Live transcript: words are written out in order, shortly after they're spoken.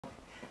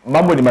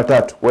mambo ni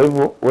matatu. Kwa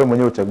hivyo wewe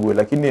mwenyewe uchague,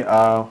 lakini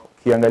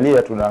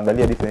ukiangalia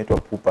tunaangalia hadithi inaitwa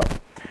Pupa.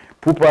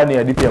 Pupa ni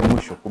hadithi ya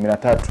mwisho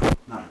 13.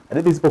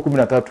 Hadithi zipo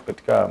 13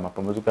 katika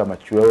Mapambazuko ya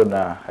Machweo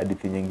na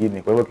hadithi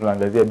nyingine. Kwa hivyo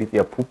tunaangazia hadithi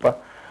ya Pupa.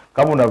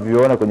 Kama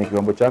unavyoona kwenye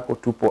kiwambo chako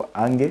tupo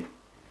Ange,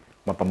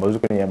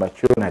 Mapambazuko ya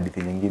Machweo na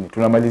hadithi nyingine.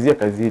 Tunamalizia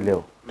kazi hii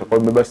leo. Tutakuwa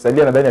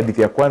tumebasalia nadhani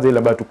hadithi ya kwanza ile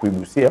ambayo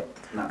tukuigusia.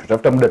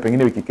 Tutafuta muda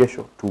pengine wiki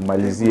kesho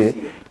tumalizie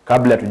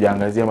kabla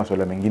tujaangazia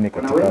masuala mengine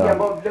katika. Kuna wengi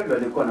ambao vile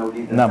walikuwa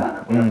wanauliza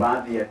sana. Kuna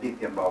baadhi ya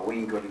hadithi ambao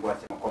wengi walikuwa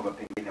wasema kwamba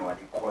pengine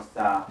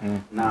walikosa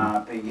na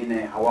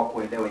pengine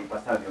hawakuelewa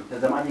ipasavyo.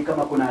 Mtazamaji,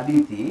 kama kuna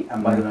hadithi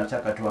ambayo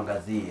unataka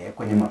tuangazie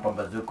kwenye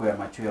Mapambazuko ya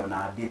Machweo na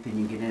hadithi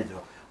nyinginezo,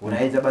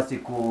 unaweza basi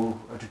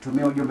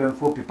kututumia ujumbe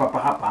mfupi papa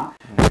hapa.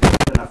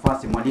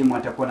 Nafasi mwalimu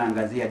atakuwa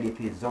anaangazia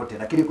hadithi zote,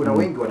 lakini kuna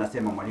wengi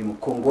wanasema mwalimu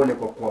kongole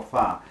kwa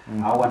kuwafaa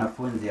au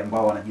wanafunzi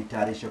ambao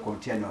wanajitayarisha kwa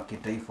mtihani wa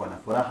kitaifa na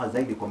furaha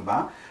zaidi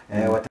kwamba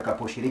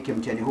watakaposhiriki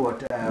mtihani huo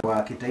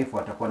wa kitaifa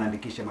watakuwa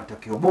wanaandikisha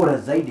matokeo bora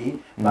zaidi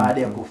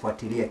baada ya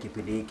kufuatilia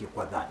kipindi hiki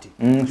kwa dhati.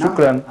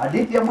 Shukran.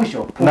 Hadithi ya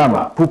mwisho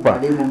Pupa.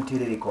 Mwalimu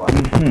mtiririko.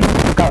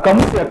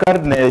 Kamusi ya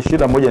karne ya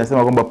 21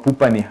 inasema kwamba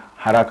pupa ni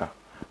haraka.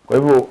 Kwa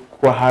hivyo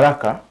kwa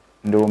haraka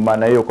ndio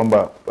maana hiyo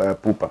kwamba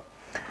pupa.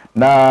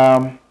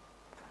 Na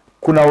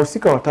kuna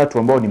wahusika watatu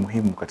ambao ni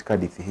muhimu katika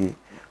hadithi hii.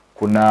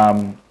 Kuna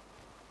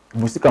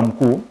mhusika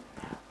mkuu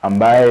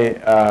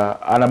ambaye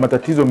ana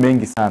matatizo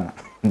mengi sana.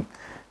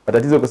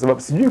 Matatizo kwa sababu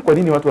sijui kwa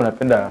nini watu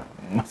wanapenda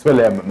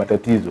masuala ya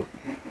matatizo.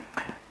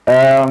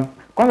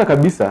 Kwanza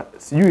kabisa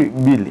sijui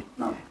Billy.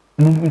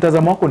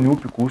 Mtazamo wako ni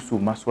upi kuhusu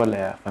masuala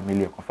ya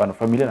familia? Kwa mfano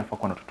familia inafaa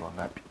kuwa na watoto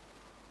wangapi?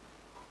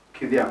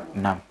 Kivyangu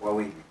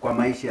wawili. Kwa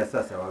maisha ya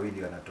sasa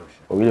wawili wanatosha.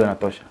 Wawili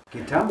wanatosha.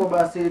 Kitambo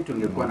basi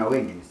tungekuwa na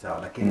wengi ni sawa,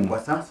 lakini kwa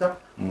sasa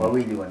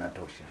wawili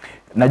wanatosha.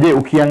 Na je,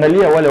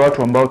 ukiangalia wale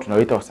watu ambao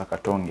tunawaita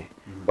wasakatonge,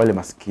 wale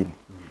maskini,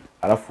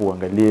 alafu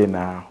uangalie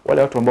na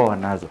wale watu ambao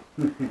wanazo.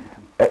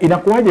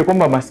 Inakuwaje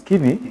kwamba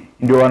maskini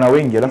ndio wana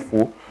wengi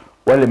alafu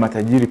wale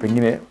matajiri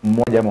pengine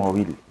mmoja ama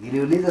wawili?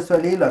 Niliuliza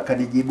swali hilo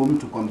akanijibu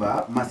mtu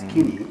kwamba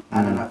maskini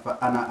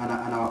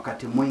ana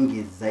wakati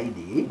mwingi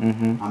zaidi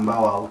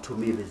ambao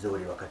hautumii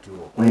vizuri wakati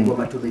huo. Kwa hivyo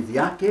matumizi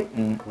yake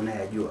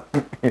unayajua.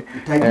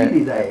 Tajiri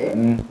naye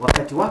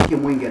wakati wake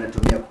mwingi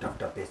anatumia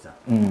kutafuta pesa.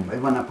 Kwa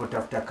hivyo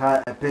anapotafuta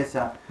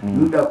pesa,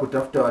 muda wa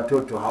kutafuta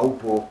watoto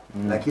haupo,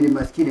 lakini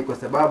maskini kwa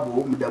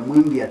sababu muda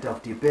mwingi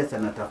atafuti pesa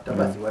na tafuta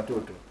basi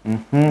watoto.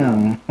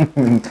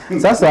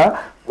 Sasa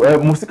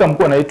mhusika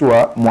mkuu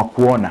anaitwa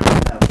Mwakuona.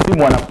 Si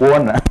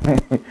Mwanakuona.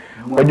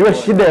 Wajua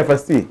shida ya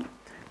fasihi.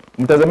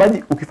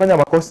 Mtazamaji, ukifanya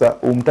makosa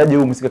umtaje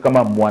huyu mhusika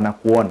kama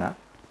Mwanakuona,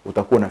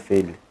 utakuwa na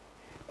faili.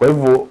 Kwa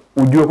hivyo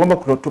ujue kwamba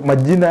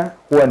majina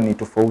huwa ni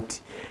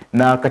tofauti.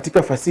 Na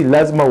katika fasihi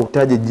lazima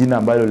utaje jina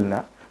ambalo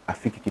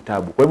linaafiki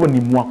kitabu. Kwa hivyo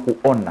ni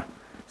Mwakuona,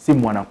 si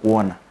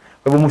Mwanakuona.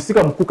 Kwa hivyo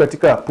mhusika mkuu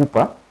katika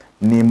Pupa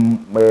ni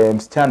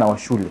msichana wa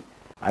shule.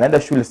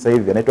 Anaenda shule sasa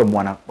hivi, anaitwa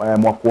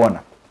Mwakuona.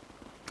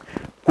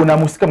 Kuna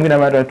mhusika mwingine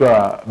ambaye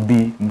anaitwa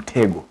Bi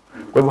Mtego.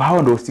 Kwa hivyo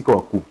hao ndio wahusika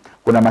wakuu.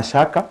 Kuna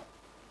Mashaka,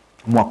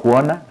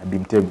 Mwakuona na Bi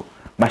Mtego.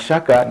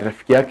 Mashaka ni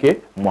rafiki yake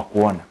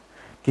Mwakuona.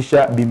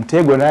 Kisha Bi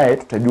Mtego naye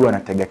tutajua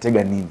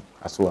anategatega nini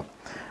haswa.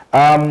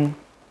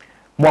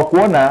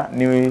 Mwakuona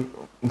ni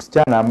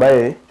msichana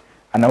ambaye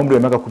ana umri wa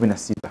miaka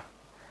 16.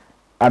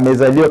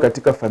 Amezaliwa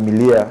katika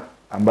familia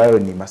ambayo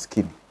ni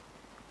maskini.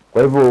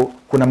 Kwa hivyo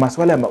kuna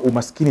masuala ya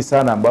umaskini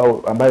sana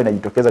ambayo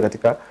inajitokeza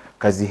katika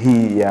kazi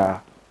hii ya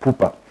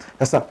Pupa.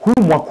 Sasa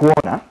huyu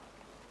Mwakuona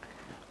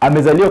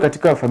amezaliwa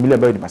katika familia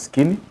ambayo ni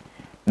maskini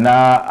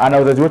na ana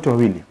wazazi wote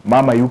wawili.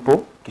 Mama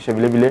yupo, kisha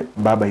vile vile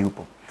baba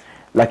yupo.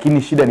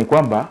 Lakini shida ni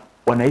kwamba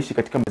wanaishi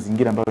katika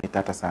mazingira ambayo ni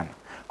tata sana.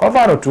 Kwa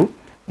mfano tu,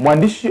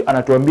 mwandishi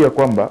anatuambia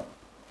kwamba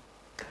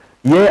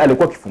yeye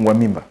alikuwa akifungua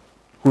mimba,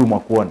 huyu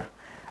Mwakuona.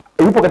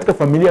 Yupo katika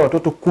familia ya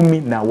watoto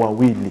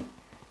 12.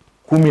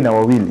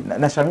 12. Na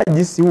nashangaa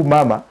jinsi huyu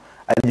mama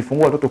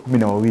alijifungua watoto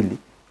 12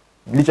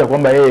 licha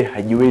kwamba yeye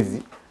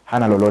hajiwezi,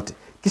 hana lolote.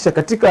 Kisha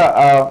katika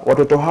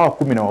watoto hawa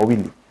 12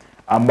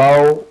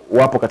 ambao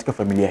wapo katika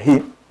familia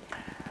hii,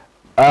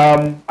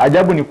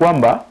 ajabu ni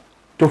kwamba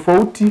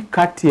tofauti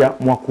kati ya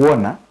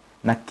Mwakuona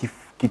na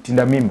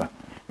kitinda mimba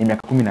ni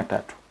miaka 13.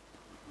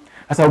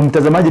 Sasa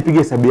mtazamaji, piga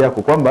hesabu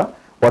yako kwamba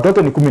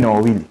watoto ni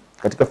 12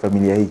 katika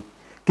familia hii.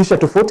 Kisha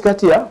tofauti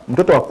kati ya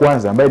mtoto wa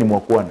kwanza ambaye ni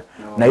Mwakuona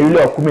na yule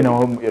wa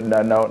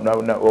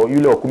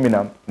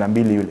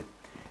 12 yule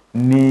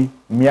ni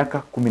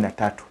miaka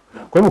 13.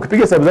 Kwa hivyo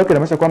ukipiga hesabu zake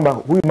inamaanisha kwamba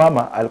huyu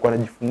mama alikuwa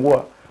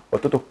anajifungua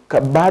watoto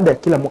baada ya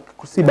kila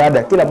mwaka, si baada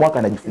ya kila mwaka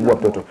anajifungua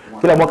mtoto.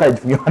 Kila mwaka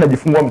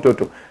anajifungua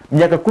mtoto.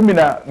 Miaka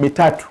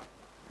 13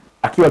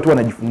 akiwa tu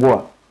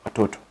anajifungua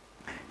watoto.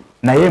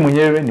 Na yeye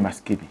mwenyewe ni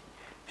maskini.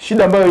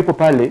 Shida ambayo ipo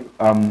pale,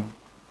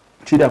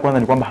 shida ya kwanza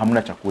ni kwamba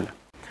hamna chakula.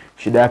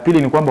 Shida ya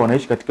pili ni kwamba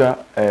wanaishi katika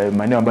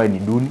maeneo ambayo ni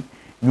duni,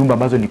 nyumba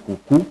ambazo ni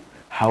kuukuu,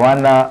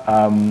 hawana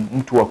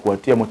mtu wa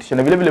kuwatia motisha,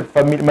 na vile vile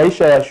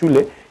maisha ya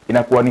shule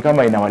inakuwa ni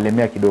kama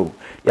inawalemea kidogo.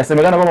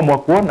 Yasemekana kwamba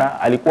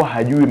Mwakuona alikuwa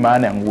hajui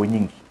maana ya nguo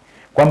nyingi.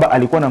 Kwamba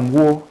alikuwa na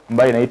nguo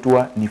ambayo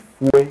inaitwa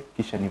nifue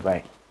kisha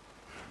nivae.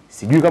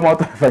 Sijui kama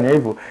watu wanafanya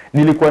hivyo.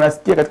 Nilikuwa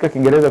nasikia katika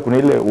Kiingereza kuna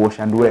ile wash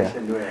and wear.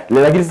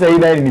 Lakini sasa hii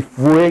nayo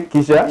nifue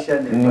kisha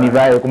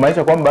nivae,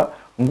 kumaanisha kwamba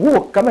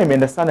nguo kama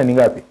imeenda sana ni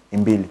ngapi? Ni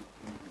 2.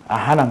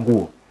 Hana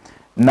nguo.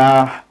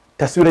 Na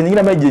taswira nyingine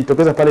ambayo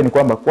inajitokeza pale ni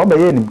kwamba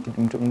yeye ni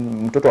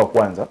mtoto wa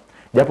kwanza,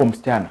 japo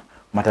msichana,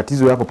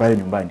 matatizo yapo pale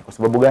nyumbani. Kwa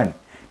sababu gani?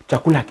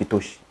 Chakula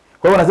hakitoshi.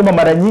 Kwa hiyo wanasema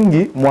mara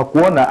nyingi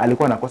Mwakuona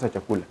alikuwa anakosa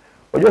chakula.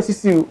 Unajua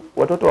sisi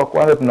watoto wa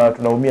kwanza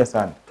tunaumia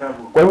sana.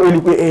 Kwa hivyo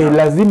ilikuwa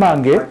lazima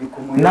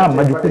na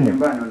majukumu.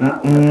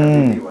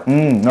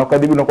 Na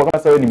ukadhibu na kwa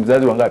kama wewe ni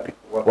mzazi wa ngapi?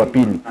 Wa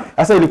pili.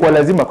 Sasa ilikuwa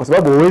lazima kwa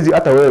sababu huwezi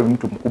hata wewe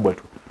mtu mkubwa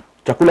tu.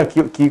 Chakula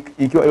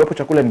ikiwa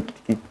chakula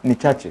ni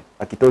chache,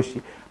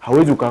 hakitoshi,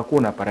 hauwezi ukakuwa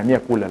unaparamia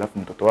kula alafu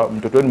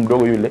mtoto wenu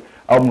mdogo yule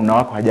au mwana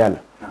wako hajala.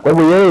 Kwa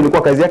hivyo yeye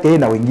ilikuwa kazi yake yeye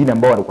na wengine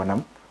ambao walikuwa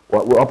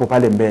wapo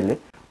pale mbele,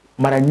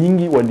 mara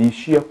nyingi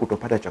waliishia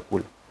kutopata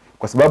chakula.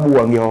 Kwa sababu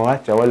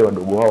wangewaacha wale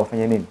wadogo wao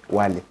wafanye nini?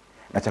 Wale.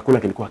 Na chakula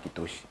kilikuwa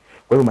hakitoshi.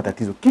 Kwa hivyo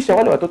matatizo. Kisha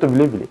wale watoto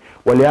vile vile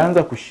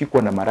walianza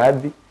kushikwa na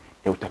maradhi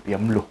ya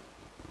utapiamlo.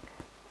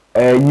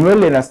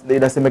 Nywele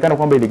inasemekana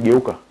kwamba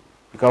iligeuka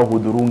ikawa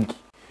hudhurungi.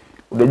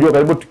 Unajua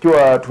karibu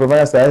tukiwa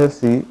tukifanya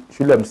sayansi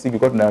shule ya msingi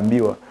kwa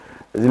tunaambiwa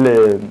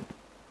zile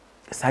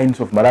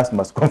signs of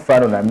marasmus. Kwa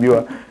mfano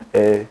naambiwa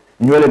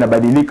nywele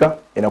inabadilika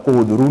inakuwa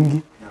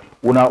hudhurungi.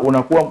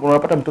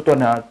 Unapata mtoto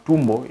ana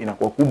tumbo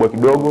inakuwa kubwa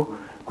kidogo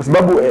kwa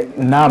sababu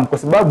kwa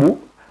sababu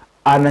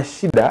ana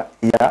shida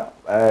ya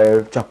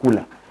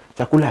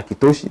chakula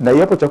hakitoshi, na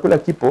hapo chakula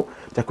kipo,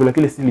 chakula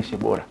kile si lishe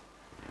bora.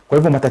 Kwa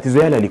hivyo matatizo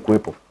yale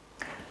yalikuwepo.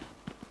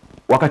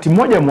 Wakati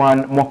mmoja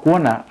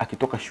Mwakuona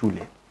akitoka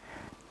shule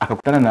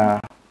akakutana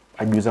na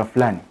ajuza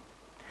fulani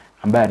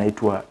ambaye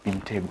anaitwa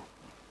Bimtego.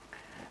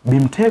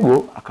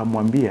 Bimtego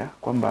akamwambia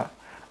kwamba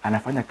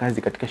anafanya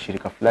kazi katika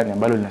shirika fulani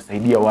ambalo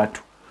linasaidia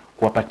watu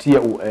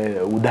kuwapatia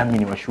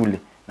udhamini wa shule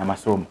na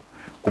masomo.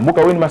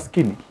 Kumbuka wewe ni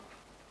maskini.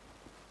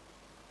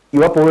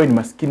 Iwapo wewe ni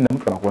maskini na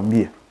mtu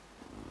anakuambia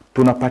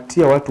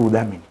tunapatia watu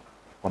udhamini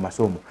wa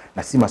masomo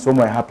na si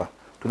masomo ya hapa,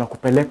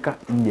 tunakupeleka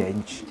nje ya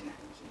nchi.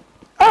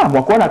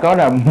 Mwakuona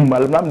akaona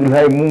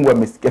alhamdulillah Mungu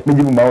amesikia,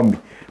 amejibu maombi.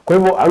 Kwa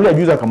hivyo yule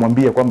ajuza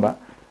akamwambia kwamba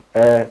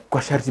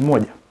kwa sharti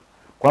moja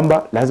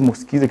kwamba lazima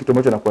usikize kitu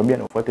ambacho nakuambia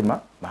na ufuate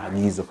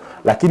maagizo.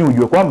 Lakini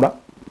ujue kwamba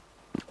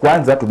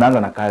kwanza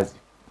tunaanza na kazi.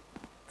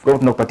 Kwa hivyo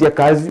tunakupatia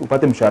kazi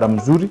upate mshahara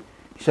mzuri,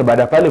 kisha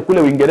baada pale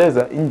kule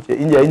Uingereza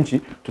nje ya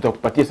nchi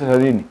tutakupatia sasa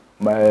nini?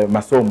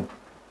 Masomo.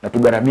 Na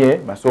tugaramie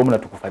masomo na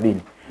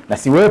tukufadhili. Na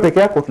si wewe peke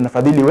yako,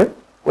 tunafadhili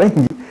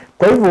wengi.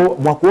 Kwa hivyo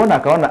Mwakuona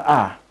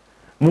akaona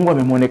Mungu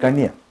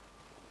amemuonekania.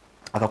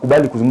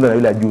 Akakubali kuzungumza na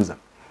yule ajuza.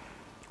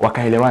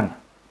 Wakaelewana.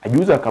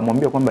 Ajuza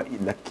akamwambia kwamba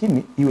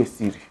lakini iwe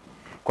siri.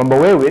 Kwamba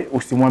wewe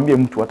usimwambie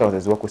mtu, hata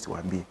wazazi wako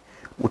usiwaambie.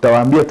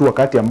 Utawaambia tu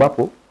wakati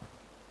ambapo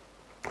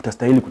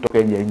utastahili kutoka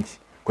nje ya nchi.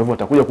 Kwa hivyo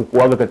watakuja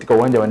kukuaga katika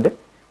uwanja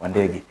wa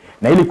ndege.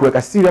 Na ili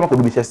kuweka siri ama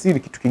kudumisha siri,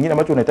 kitu kingine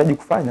ambacho unahitaji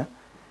kufanya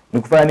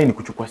ni kufanya nini?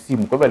 Kuchukua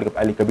simu. Kwa hivyo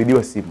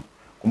alikabidhiwa simu.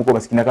 Kumbuka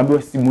maskini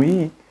akaambiwa simu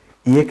hii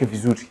iweke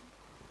vizuri.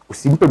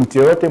 Usimpe mtu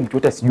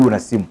yote asijue una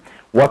simu.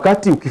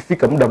 Wakati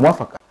ukifika muda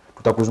mwafaka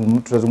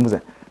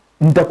tutazungumza.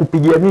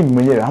 Nitakupigia mimi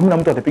mwenyewe. Hamna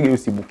mtu atapiga hiyo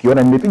simu.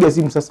 Ukiona nimepiga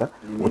simu sasa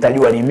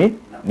utajua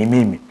ni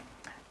mimi.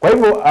 Kwa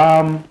hivyo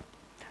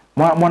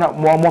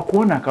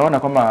Mwakuona akaona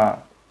kama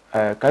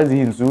kazi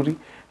hii nzuri,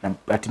 na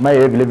hatimaye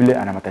yeye vile vile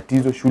ana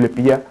matatizo shule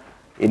pia.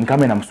 Ni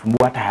kama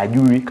inamsumbua, hata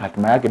hajui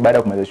hatima yake baada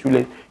ya kumaliza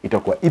shule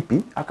itakuwa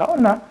ipi.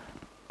 Akaona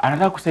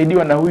anataka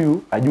kusaidiwa na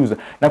huyu ajuza.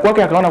 Na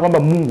kwake akaona kwamba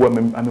Mungu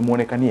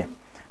amemuonekania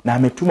na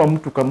ametuma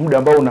mtu kwa muda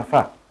ambao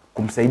unafaa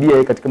kumsaidia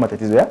yeye katika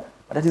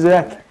matatizo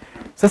yake.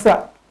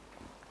 Sasa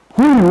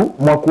huyu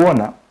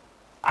Mwakuona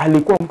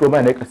alikuwa mtu ambaye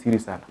anaweka siri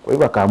sana. Kwa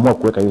hivyo akaamua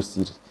kuweka hiyo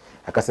siri.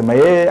 Akasema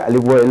yeye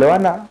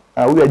alivyoelewana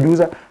huyu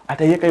ajuza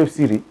ataiweka hiyo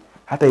siri,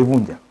 hata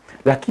ivunja.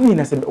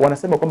 Lakini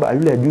wanasema kwamba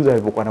yule ajuza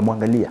alivyokuwa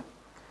anamwangalia,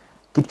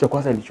 kitu cha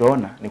kwanza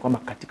alichoona ni kwamba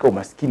katika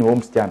umaskini wa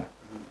msichana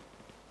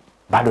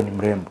bado ni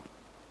mrembo.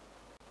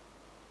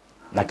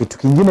 Na kitu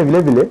kingine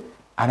vile vile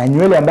ana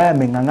nywele ambaye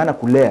ameng'ang'ana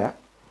kulea,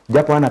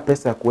 japo hana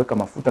pesa ya kuweka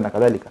mafuta na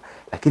kadhalika,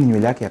 lakini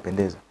nywele yake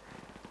yapendeza.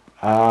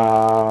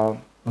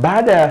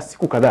 Baada ya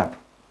siku kadhaa,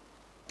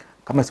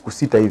 kama siku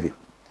 6 hivi,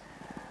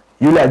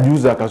 yule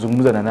ajuza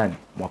akazungumza na nani?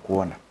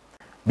 Mwakuona.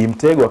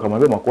 Bimtego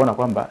akamwambia Mwakuona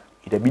kwamba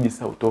itabidi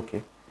sasa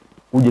utoke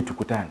uje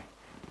tukutane.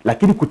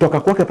 Lakini kutoka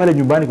kwake pale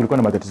nyumbani kulikuwa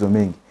na matatizo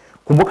mengi.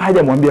 Kumbuka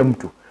hajamwambia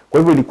mtu. Kwa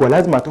hivyo ilikuwa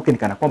lazima atoke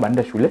nikana kwamba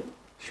anaenda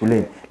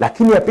shuleni.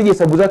 Lakini apige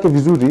hesabu zake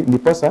vizuri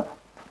ndiposa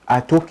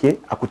atoke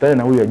akutane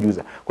na huyu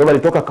ajuza. Kwa hivyo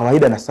alitoka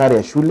kawaida na sare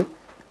ya shule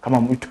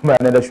kama mtu ambaye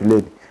anaenda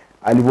shuleni.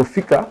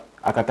 Alipofika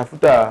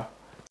akatafuta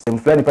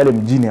sehemu fulani pale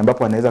mjini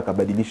ambapo anaweza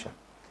kubadilisha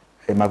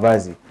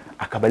mavazi.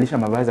 Akabadilisha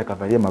mavazi,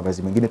 akavalia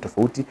mavazi mengine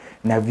tofauti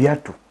na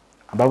viatu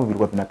ambavyo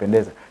vilikuwa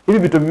vinapendeza. Hivi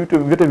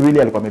vitu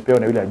viwili alikuwa amepewa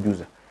na yule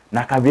ajuza.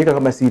 Na akaviweka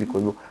kama siri, kwa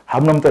hivyo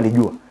hamna mtu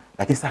alijua.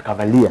 Lakini sasa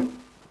akavalia.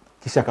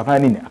 Kisha akafanya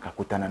nini?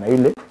 Akakutana na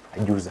yule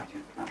ajuza.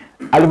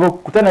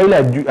 Alipokutana na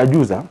yule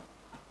ajuza,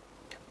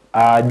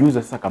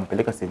 sasa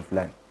akampeleka sehemu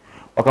fulani.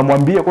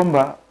 Wakamwambia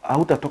kwamba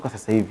hautatoka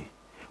sasa hivi.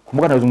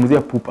 Kumbuka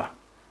nazungumzia Pupa.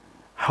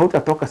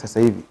 Hautatoka sasa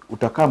hivi,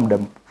 utakaa muda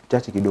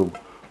mchache kidogo.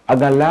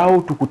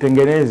 Angalau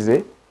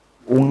tukutengeneze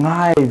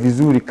ungae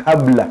vizuri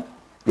kabla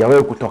ya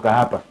wewe kutoka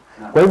hapa.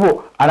 Kwa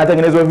hivyo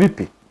anatengenezwa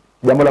vipi?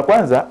 Jambo la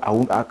kwanza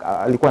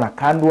alikuwa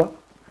anakandwa,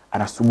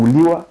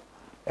 anasuguliwa,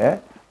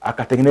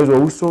 akatengenezwa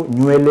uso,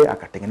 nywele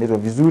akatengenezwa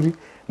vizuri,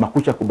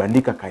 makucha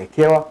kubandika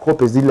kaekewa,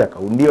 kope zile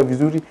akaundiwa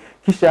vizuri,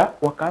 kisha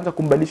wakaanza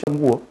kumbadilisha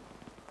nguo,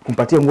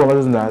 kumpatia nguo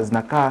ambazo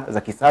zinakaa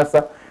za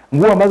kisasa,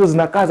 nguo ambazo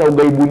zinakaa za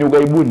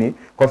ugaibuni.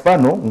 Kwa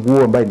mfano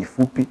nguo ambayo ni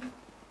fupi,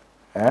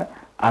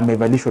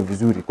 amevalishwa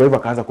vizuri, kwa hivyo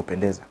akaanza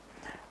kupendeza.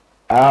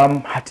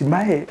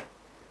 Hatimaye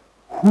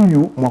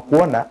huyu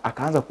Mwakuona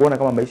akaanza kuona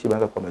kama maisha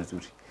yanaanza kuwa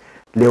mazuri.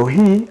 Leo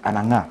hii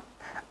anang'aa.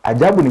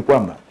 Ajabu ni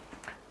kwamba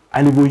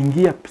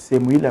alipoingia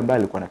sehemu ile ambayo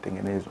alikuwa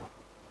anatengenezwa,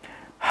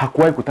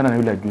 hakuwahi kutana na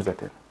yule ajuza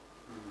tena.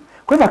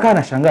 Kwa hivyo akawa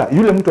anashangaa,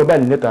 yule mtu ambaye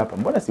alinileta hapa,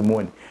 mbona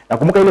simuoni?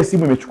 Nakumbuka ile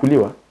simu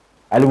imechukuliwa.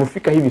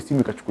 Alipofika hivi simu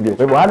ikachukuliwa.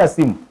 Kwa hivyo hana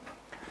simu.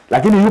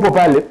 Lakini yupo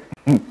pale,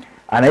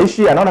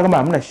 anaishi, anaona kama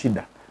hamna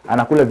shida.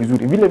 Anakula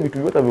vizuri. Vile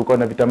vitu vyote vilikuwa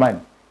na vitamani,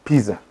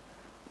 pizza,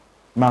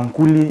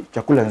 mankuli,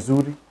 chakula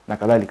nzuri na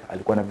kadhalika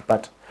alikuwa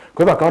anavipata.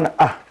 Kwa hivyo akaona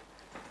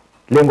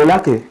lengo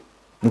lake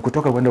ni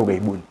kutoka kwenda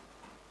ugaibuni.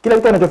 Kila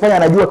kitu anachofanya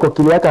anajua kwa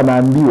akili yake,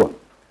 anaambiwa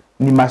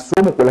ni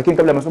masomo, lakini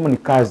kabla ya masomo ni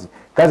kazi.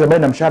 Kazi ambayo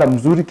ina mshahara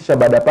mzuri, kisha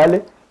baada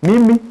pale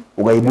mimi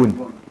ugaibuni.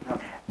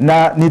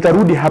 Na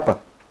nitarudi hapa.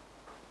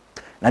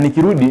 Na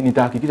nikirudi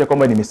nitahakikisha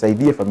kwamba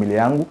nimesaidia familia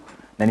yangu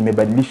na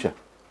nimebadilisha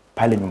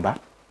pale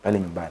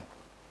nyumbani.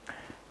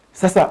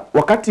 Sasa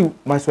wakati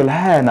masuala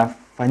haya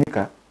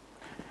yanafanyika,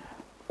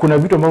 kuna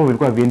vitu ambavyo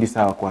vilikuwa viendi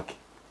sawa kwake.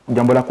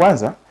 Jambo la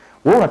kwanza,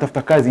 wewe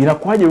unatafuta kazi,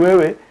 inakuwaje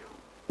wewe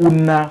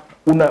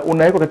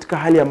unawekwa katika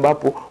hali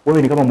ambapo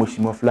wewe ni kama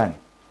mheshimiwa fulani.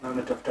 Na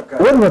unatafuta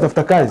kazi. Wewe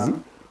unatafuta kazi,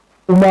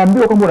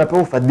 umeambiwa kwamba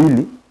unapewa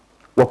ufadhili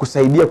wa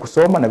kusaidia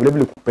kusoma na vile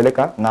vile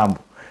kupeleka ng'ambo.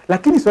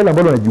 Lakini swali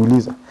ambalo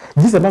unajiuliza,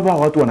 jinsi ambavyo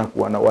watu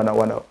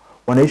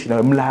wanaishi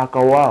na mlahaka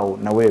wao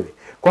na wewe,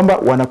 kwamba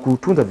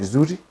wanakutunza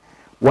vizuri,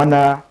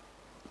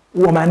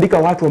 wameandika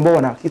watu ambao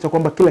wanahakikisha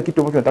kwamba kila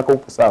kitu ambacho unataka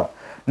upo sawa,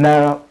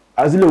 na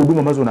zile huduma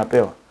ambazo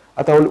unapewa,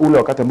 hata ule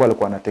wakati ambao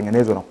alikuwa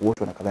anatengenezwa na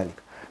kuoshwa na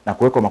kadhalika, na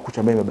kuwekwa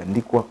makucha ambayo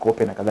yamebandikwa,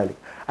 kope na kadhalika,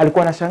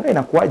 alikuwa anashangaa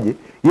inakuaje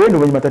yeye ndio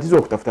mwenye matatizo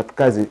ya kutafuta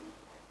kazi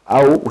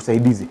au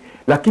usaidizi,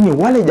 lakini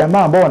wale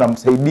jamaa ambao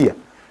wanamsaidia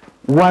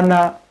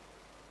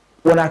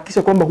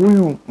wanahakikisha kwamba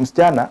huyu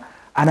msichana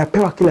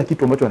anapewa kila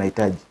kitu ambacho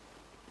anahitaji.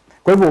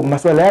 Kwa hivyo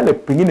masuala yale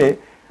pengine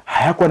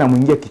hayakuwa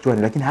yanamuingia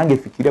kichwani, lakini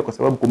hangefikiria, kwa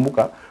sababu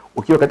kumbuka,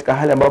 ukiwa katika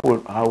hali ambapo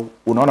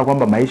unaona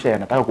kwamba maisha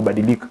yanataka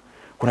kubadilika,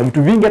 kuna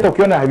vitu vingi hata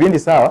ukiona haviendi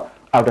sawa,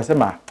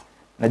 utasema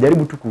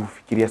najaribu tu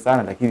kufikiria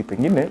sana, lakini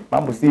pengine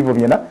mambo si hivyo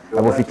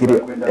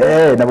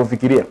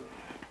ninavyofikiria.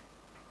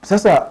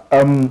 Sasa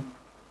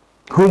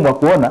huyu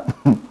Mwakuona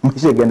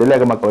maisha yaendelea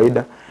kama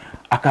kawaida.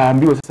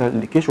 Akaambiwa sasa,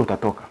 kesho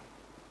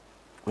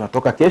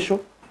unatoka kesho,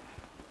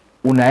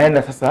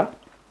 unaenda sasa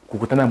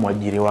kukutana na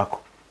mwajiri wako.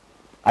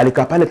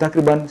 Alikaa pale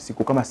takriban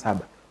siku kama 7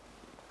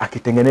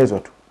 akitengenezwa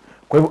tu.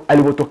 Kwa hivyo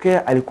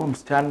alipotokea alikuwa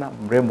msichana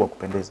mrembo wa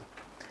kupendeza,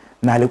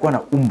 na alikuwa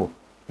na umbo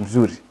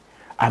mzuri,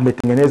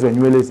 ametengenezwa,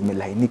 nywele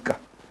zimelainika.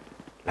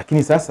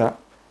 Lakini sasa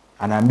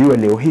anaambiwa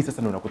leo hii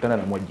sasa ndio unakutana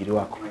na mwajiri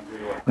wako.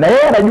 Na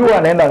yeye anajua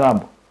anaenda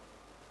ng'ambo.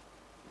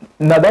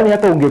 Nadhani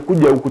hata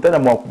ungekuja ukutana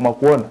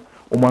Mwakuona,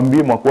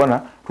 umwambie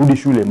Mwakuona rudi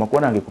shule,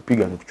 Mwakuona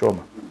angekupiga, angekuchoma.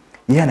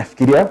 Yeye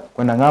anafikiria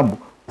kwenda ng'ambo,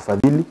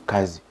 ufadhili,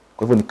 kazi.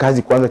 Kwa hivyo ni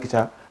kazi kwanza,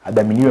 kisha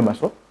adhaminiwe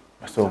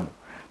masomo.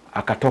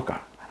 Akatoka,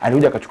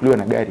 alikuja akachukuliwa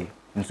na gari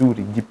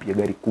nzuri, jeep ya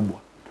gari kubwa.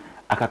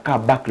 Akakaa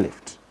back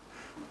left,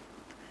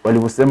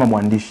 walivyosema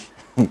Mwandishi.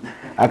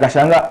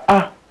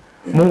 Akashangaa,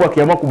 Mungu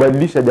akiamua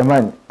kubadilisha,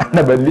 jamani,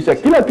 anabadilisha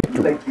kila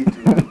kitu.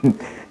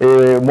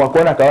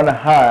 Mwakuona akaona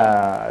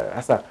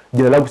sasa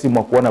jina langu si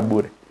Mwakuona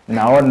bure.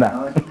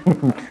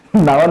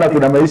 Naona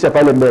kuna maisha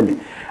pale mbele.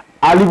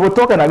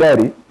 Alipotoka na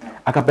gari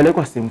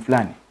akapelekwa sehemu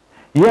fulani.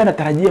 Yeye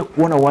anatarajia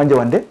kuona uwanja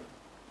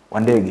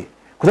wa ndege.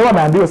 Kwa sababu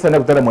ameambiwa sana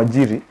kutana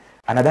mwajiri,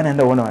 anadhani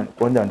anaenda kuona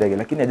uwanja wa ndege,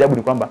 lakini ajabu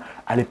ni kwamba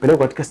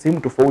alipelekwa katika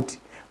sehemu tofauti,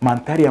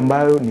 mandhari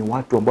ambayo ni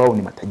watu ambao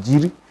ni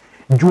matajiri,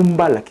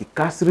 jumba la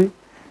kikasri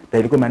na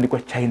ilikuwa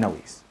imeandikwa China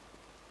Ways.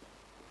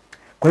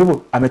 Kwa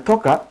hivyo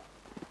ametoka,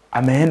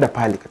 ameenda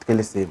pale katika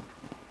ile sehemu.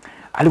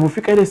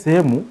 Alipofika ile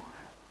sehemu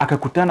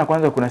akakutana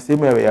kwanza, kuna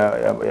sehemu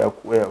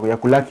ya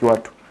kulaki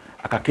watu.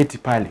 Akaketi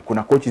pale,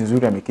 kuna kochi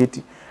nzuri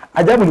ameketi.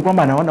 Ajabu ni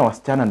kwamba anaona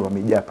wasichana ndio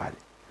wamejaa pale,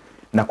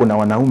 na kuna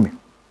wanaume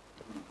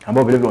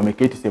ambao vile vile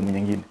wameketi sehemu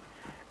nyingine.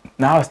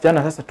 Na hao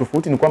wasichana sasa,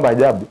 tofauti ni kwamba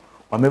ajabu,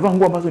 wamevaa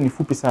nguo ambazo ni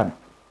fupi sana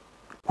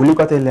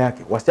kuliko hata ile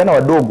yake. Wasichana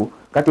wadogo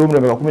kati ya umri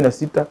wa miaka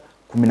 16,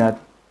 17,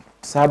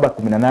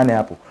 18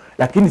 hapo.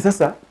 Lakini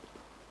sasa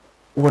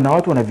wana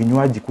watu wana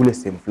vinywaji kule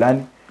sehemu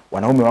fulani,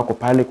 wanaume wako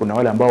pale, kuna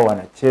wale ambao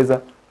wanacheza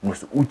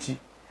nusu uchi.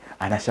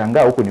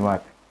 Anashangaa huko ni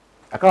wapi.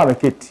 Akawa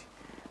ameketi.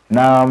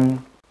 Na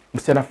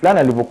msichana fulani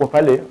alivyokuwa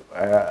pale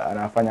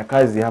anafanya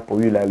kazi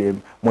hapo, yule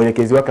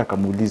mwelekezi wake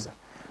akamuuliza,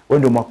 "Wewe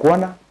ndio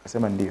Mwakuona?"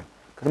 Akasema ndio.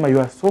 Akasema, "You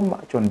are so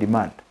much on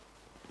demand.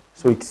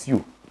 So it's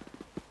you."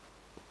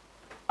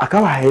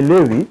 akawa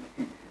haelewi,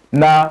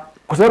 na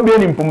kwa sababu yeye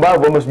ni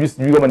mpumbavu ama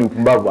sijui kama ni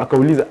mpumbavu,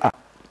 akauliza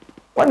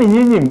kwani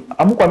nyinyi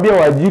hamkuambia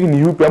waajiri ni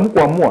yupi,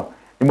 hamkuamua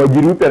ni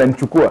mwajiri yupi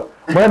ananichukua?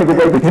 Mbona niko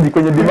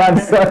kwenye demand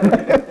sana?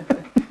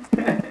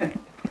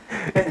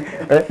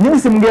 Nyinyi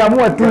si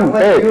mngeamua tu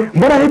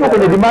mbona nipo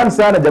kwenye demand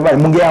sana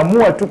jamani?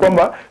 Mngeamua tu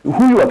kwamba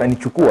huyu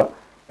atanichukua,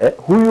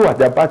 huyu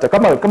atapata,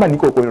 kama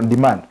niko kwenye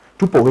demand,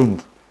 tupo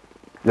wengi.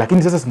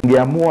 Lakini sasa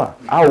singeamua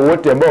au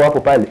wote ambao wapo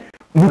pale,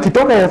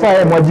 mkitoka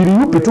yafaa mwajiri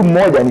yupi tu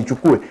mmoja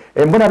anichukue.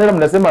 Mbona tena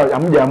mnasema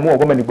hamjaamua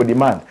kwamba niko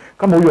demand?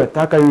 Kama huyu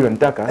ataka, huyu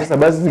anataka. Sasa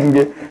basi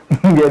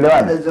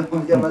mngeelewana.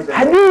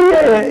 Hajui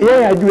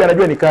yeye hajui,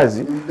 anajua ni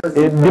kazi.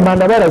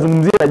 Demand ambayo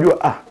anazungumzia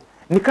anajua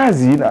ni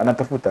kazi na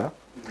anatafuta.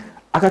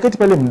 Akaketi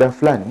pale muda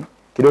fulani,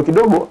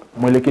 kidogo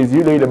mwelekezi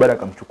yule baada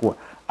akamchukua,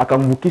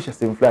 akamvukisha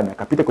sehemu fulani,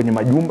 akapita kwenye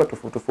majumba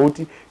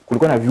tofauti,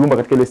 kulikuwa na viumba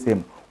katika ile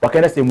sehemu.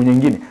 Wakaenda sehemu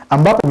nyingine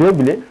ambapo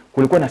vile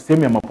kulikuwa na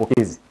sehemu ya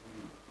mapokezi.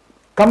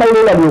 Kama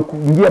ile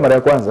aliyokuingia mara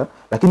ya kwanza,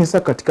 lakini sasa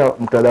katika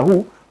muktadha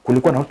huu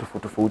kulikuwa na watu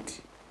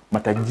tofauti.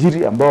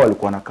 Matajiri ambao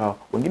walikuwa wanakaa,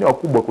 wengine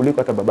wakubwa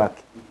kuliko hata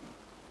babake.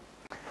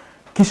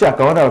 Kisha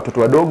akaona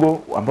watoto wadogo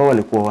ambao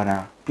walikuwa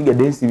wanapiga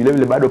dance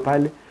vile bado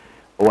pale,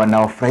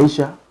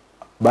 wanawafurahisha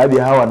baadhi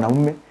ya hawa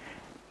wanaume.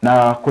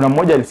 Na kuna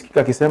mmoja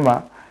alisikika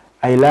akisema,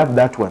 I love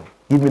that one,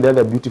 give me the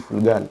other beautiful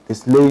girl,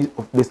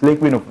 the slay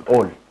queen of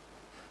all.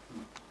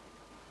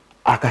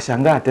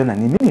 Akashangaa tena,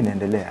 ni nini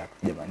inaendelea hapa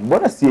jamani?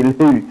 Mbona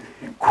sielewi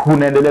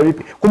kunaendelea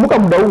vipi? Kumbuka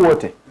muda huu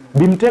wote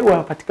Bimtego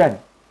hapatikani.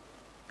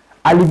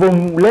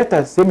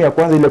 Alivomleta sehemu ya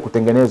kwanza ile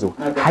kutengenezwa,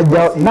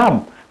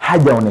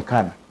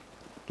 hajaonekana.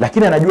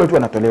 Lakini anajua tu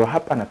anatolewa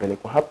hapa,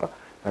 anapelekwa hapa,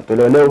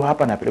 anatolewa leo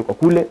hapa, anapelekwa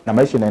kule, na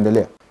maisha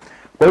yanaendelea.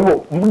 Kwa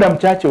hivyo muda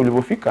mchache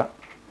ulipofika,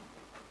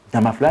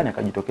 jamaa fulani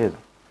akajitokeza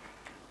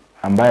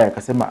ambaye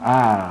akasema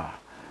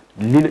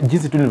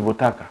jinsi tu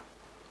nilivyotaka,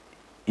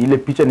 ile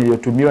picha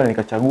niliyotumiwa na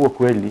nikachagua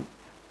kweli,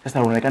 sasa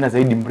unaonekana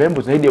zaidi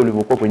mrembo zaidi ya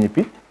ulivyokuwa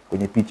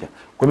kwenye picha.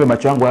 Kwa hivyo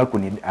macho yangu yako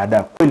ni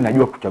ada, kweli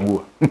najua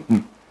kuchagua.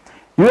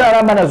 Yule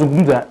alama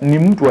anazungumza ni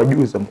mtu wa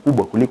juu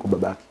mkubwa kuliko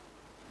babake,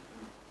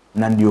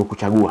 na ndio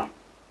kuchagua.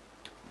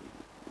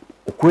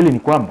 Ukweli ni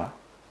kwamba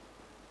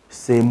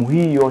sehemu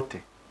hii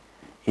yote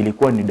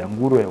ilikuwa ni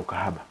danguro ya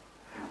ukahaba,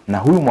 na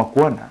huyu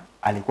Mwakuona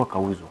alikuwa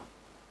kauzwa.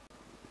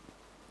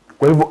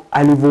 Kwa hivyo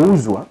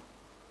alivyouzwa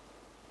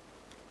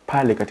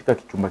pale katika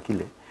kichumba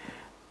kile,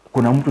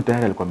 kuna mtu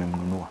tayari alikuwa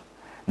amemnunua,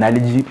 na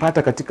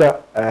alijipata katika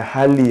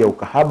hali ya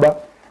ukahaba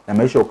na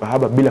maisha ya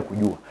ukahaba bila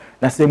kujua.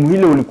 Na sehemu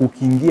ile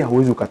ulikukiingia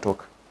huwezi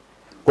ukatoka.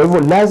 Kwa hivyo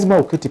lazima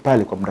uketi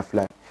pale kwa muda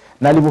fulani.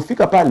 Na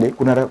alipofika pale,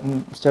 kuna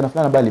msichana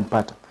fulani ambaye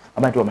alimpata,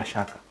 ambaye anaitwa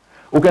Mashaka.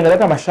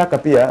 Ukiangalia Mashaka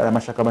pia,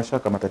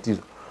 Mashaka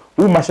matatizo.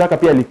 Huyu Mashaka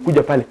pia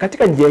alikuja pale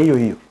katika njia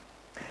hiyo.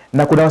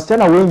 Na kuna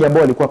wasichana wengi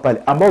ambao walikuwa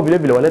pale, ambao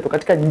vile waletwa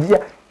katika njia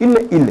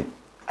ile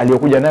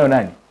aliyokuja nayo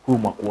nani? Huyu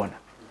Mwakuona.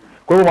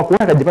 Kwa hivyo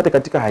Mwakuona akajipata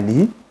katika hali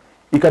hii,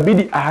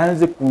 ikabidi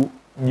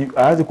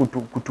aanze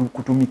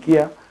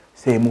kutumikia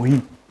sehemu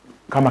hii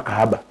kama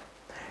kahaba.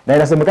 Na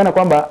inasemekana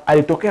kwamba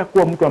alitokea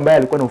kuwa mtu ambaye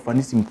alikuwa na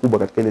ufanisi mkubwa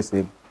katika ile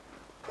sehemu.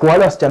 Kwa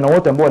wale wasichana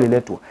wote ambao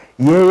waliletwa,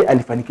 yeye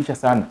alifanikisha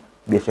sana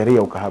biashara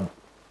ya ukahaba.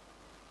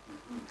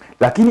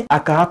 Lakini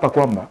akaapa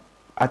kwamba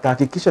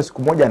atahakikisha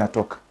siku moja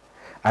anatoka.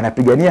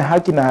 Anapigania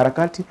haki na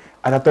harakati,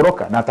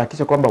 atatoroka, na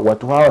atahakikisha kwamba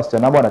watu hawa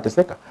wasichana ambao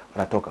wanateseka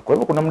wanatoka. Kwa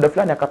hivyo kuna muda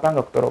fulani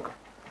akapanga kutoroka.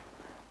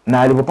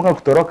 Na alipopanga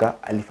kutoroka,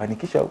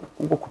 alifanikisha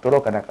huko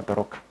kutoroka na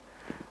akatoroka.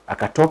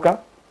 Akatoka,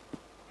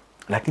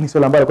 lakini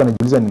swali ambalo alikuwa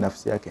anajiuliza ni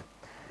nafsi yake,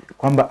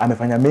 kwamba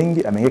amefanya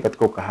mengi, ameingia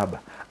katika ukahaba.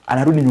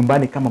 Anarudi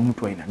nyumbani kama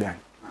mtu wa aina gani?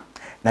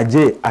 Na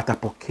je,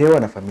 atapokewa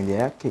na familia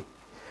yake?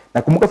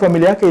 Na kumbuka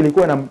familia yake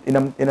ilikuwa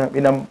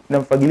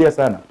inamfagilia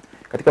sana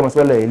katika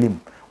masuala ya elimu.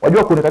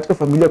 Wajua katika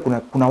familia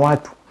kuna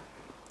watu,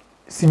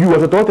 sijui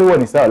watoto wote huwa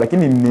ni sawa,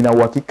 lakini nina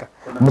uhakika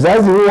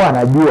mzazi huwa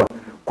anajua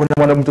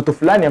kuna mtoto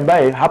fulani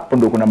ambaye hapo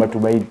ndo kuna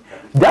matumaini.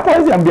 Japo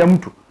hawezi ambia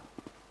mtu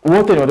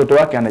wote ni watoto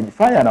wake,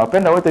 anajifanya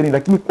anawapenda wote,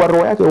 lakini kwa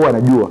roho yake huwa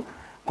anajua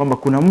kwamba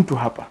kuna mtu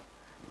hapa,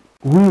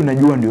 huyu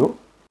najua ndio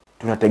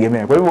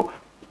tunategemea. Kwa hivyo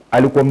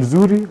alikuwa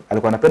mzuri,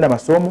 alikuwa anapenda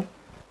masomo,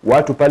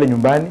 watu pale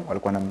nyumbani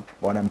walikuwa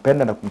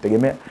wanampenda na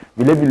kumtegemea,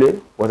 vile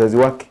wazazi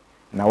wake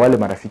na wale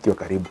marafiki wa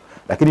karibu.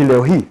 Lakini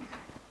leo hii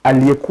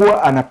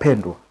aliyekuwa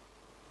anapendwa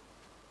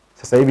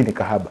sasa hivi ni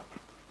kahaba.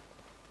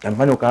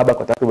 Amefanya ukahaba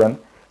kwa takriban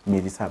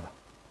miezi 7.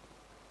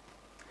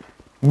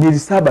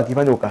 Miezi 7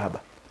 akifanya ukahaba.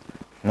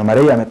 Na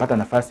Maria amepata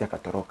nafasi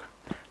akatoroka.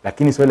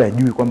 Lakini swali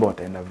hajui kwamba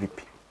wataenda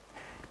vipi.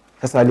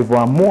 Sasa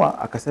alivyoamua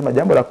akasema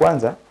jambo la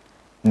kwanza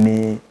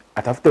ni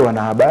atafute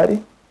wanahabari,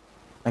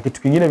 na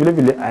kitu kingine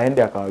vile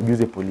aende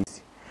akawajuze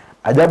polisi.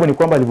 Ajabu ni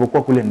kwamba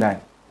alivyokuwa kule ndani,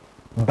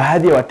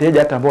 baadhi ya wateja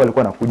hata ambao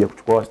walikuwa wanakuja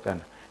kuchukua wasichana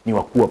ni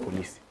wakuu wa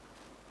polisi.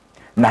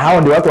 Na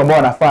hao ndio watu ambao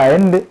wanafaa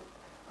aende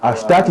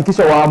ashtaki,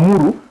 kisha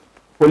waamuru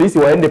polisi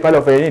waende pale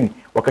wafanye nini?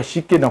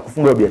 Wakashike na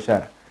kufunga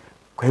biashara.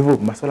 Kwa hivyo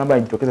masuala ambayo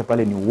yanajitokeza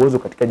pale ni uozo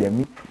katika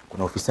jamii,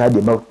 kuna ufisadi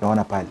ambao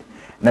tunaona pale.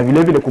 Na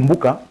vile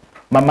kumbuka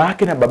mama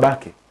yake na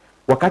babake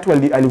wakati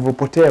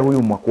alivyopotea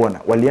huyu Mwakuona,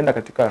 walienda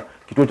katika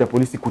kituo cha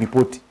polisi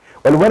kuripoti.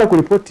 Walipoenda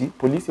kuripoti,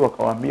 polisi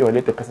wakawaambia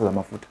walete pesa za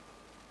mafuta.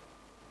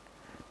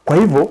 Kwa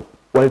hivyo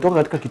walitoka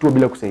katika kituo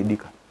bila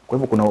kusaidika. Kwa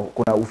hivyo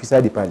kuna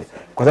ufisadi pale.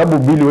 Kwa sababu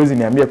Bili huwezi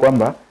niambia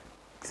kwamba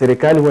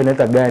serikali huwa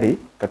inaleta gari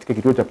katika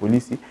kituo cha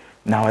polisi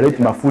na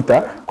waleti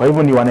mafuta. Kwa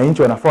hivyo ni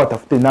wananchi wanafaa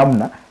watafute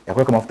namna ya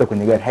kuweka mafuta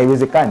kwenye gari.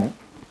 Haiwezekani.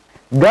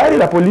 Gari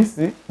la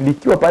polisi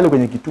likiwa pale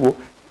kwenye kituo,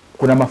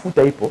 kuna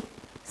mafuta ipo.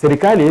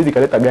 Serikali haiwezi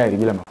kaleta gari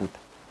bila mafuta.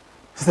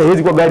 Sasa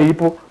haiwezi kwa gari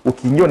ipo,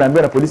 ukiingia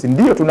unaambiwa na polisi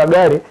ndio tuna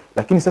gari,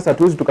 lakini sasa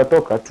hatuwezi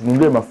tukatoka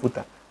tununue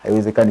mafuta.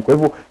 Haiwezekani. Kwa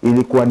hivyo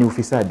ilikuwa ni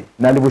ufisadi.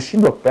 Na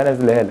alivyoshindwa kupeana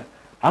zile hela,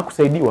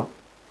 hakusaidiwa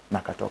na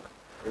akatoka.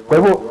 Kwa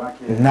hivyo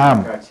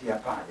naam.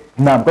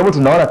 Kwa hivyo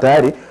tunaona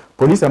tayari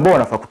polisi ambao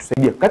wanafaa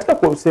kutusaidia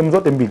katika sehemu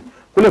zote mbili.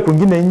 Kule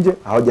kwingine nje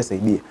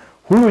hawajasaidia.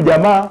 Huyu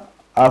jamaa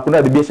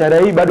kuna biashara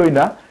hii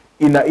bado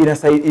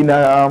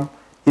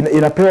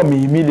inapewa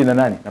mihimili na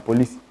nani? Na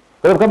polisi.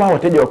 Kwa hivyo kama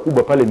wateja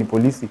wakubwa pale ni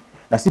polisi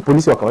na si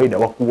polisi wa kawaida,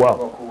 wakuu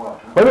wao.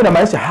 Kwa hivyo na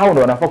maisha hao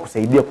ndio wanafaa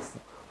kusaidia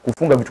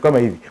kufunga vitu kama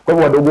hivi. Kwa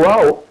hivyo wadogo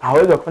wao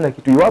hawawezi kufanya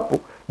kitu iwapo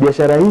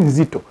biashara hii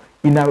nzito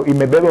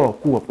imebeba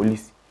wakuu wa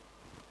polisi.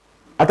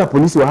 Hata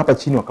polisi wa hapa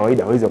chini wa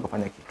kawaida hawezi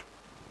kufanya kitu.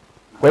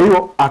 Kwa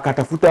hiyo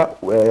akatafuta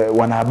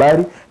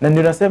wanahabari, na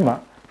ndio nasema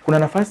kuna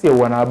nafasi ya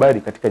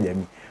wanahabari katika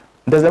jamii.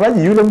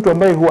 Mtazamaji, yule mtu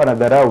ambaye huwa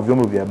anadharau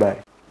vyombo vya habari,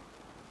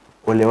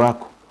 ole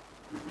wako.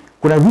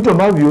 Kuna vitu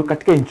ambavyo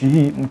katika nchi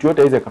hii mtu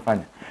yote hawezi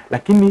kufanya,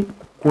 lakini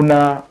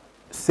kuna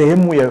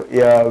sehemu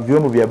ya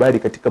vyombo vya habari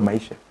katika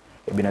maisha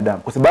ya binadamu.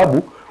 Kwa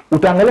sababu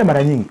utaangalia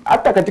mara nyingi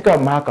hata katika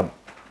mahakama,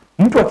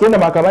 mtu akienda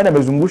mahakamani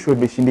amezungushwa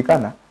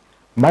imeshindikana,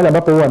 mahali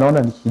ambapo huwa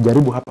anaona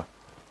nikijaribu hapa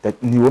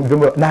ni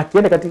vyombo, na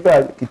akienda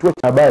katika kituo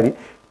cha habari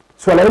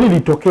swala hili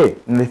litokee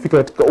na lifike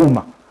katika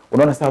umma,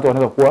 unaona sasa watu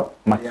wanaanza kuwa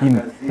makini.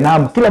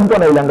 Naam, kila mtu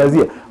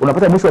anaiangazia,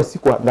 unapata mwisho wa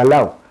siku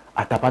angalau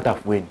atapata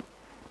afueni.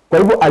 Kwa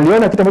hivyo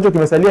aliona kitu ambacho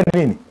kimesalia ni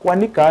nini?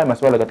 Kuanika haya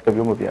masuala katika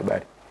vyombo vya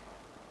habari.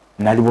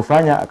 Na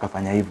alivyofanya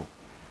akafanya hivyo.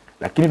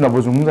 Lakini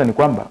tunapozungumza ni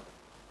kwamba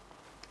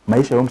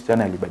maisha ya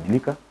msichana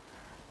yalibadilika,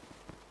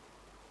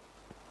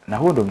 na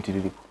huo ndio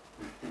mtiririko.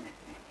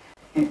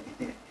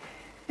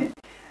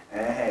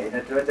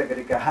 Inatuacha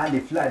katika hali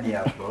fulani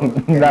hapo.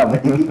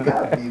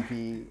 Badilika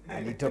vipi?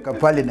 Alitoka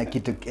pale na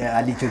kitu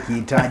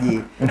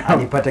alichokihitaji,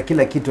 alipata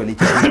kila kitu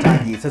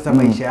alichokihitaji. Sasa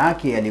maisha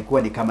yake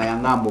yalikuwa ni kama ya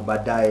ng'ambo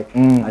baadaye.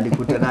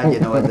 Alikutanaje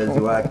na wazazi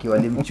wake,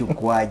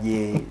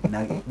 walimchukuaje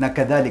na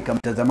kadhalika.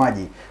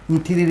 Mtazamaji,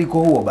 mtiririko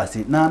huo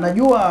basi. Na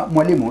najua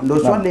mwalimu ndio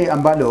swali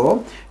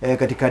ambalo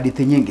katika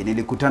hadithi nyingi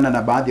nilikutana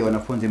na baadhi ya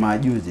wanafunzi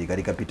majuzi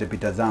katika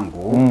pita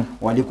zangu.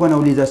 Walikuwa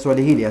nauliza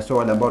swali hili, hasa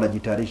wale ambao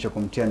wanajitayarisha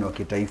kwa mtihani wa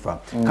kitaifa.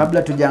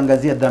 Kabla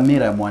tujaangazia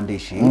dhamira ya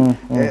mwandishi,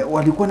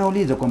 walikuwa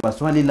nauliza kwamba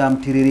swali la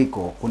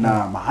mtiririko,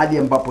 kuna mahali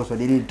ambapo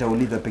swali hili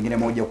litaulizwa pengine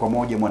moja kwa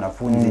moja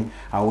mwanafunzi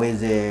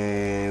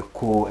aweze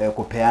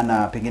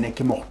kupeana pengine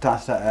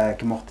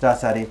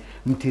kimukhtasari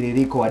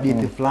mtiririko wa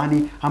hadithi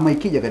fulani, ama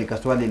ikija katika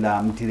swali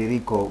la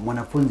mtiririko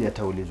mwanafunzi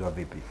ataulizwa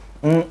vipi?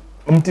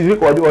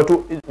 Mtiririko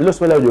watu ile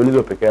swali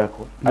hujaulizwa peke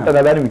yako. Hata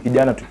nadhani wiki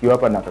jana tukiwa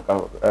hapa na kaka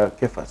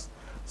Kcse,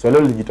 swali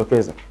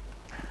lilijitokeza.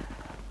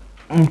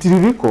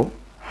 Mtiririko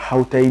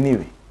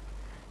hautainiwi,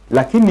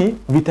 lakini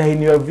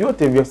vitainiwa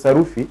vyote vya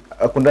sarufi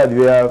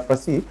vya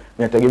fasihi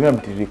vinategemea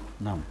mtiririko.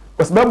 Naam.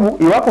 Kwa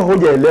sababu iwapo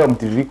hujaelewa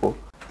mtiririko,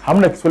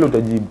 hamna kiswali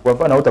utajibu. Kwa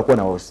mfano hautakuwa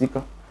na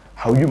wahusika,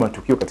 haujui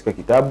matukio katika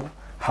kitabu,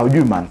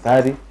 haujui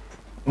mandhari,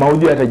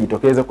 maudhui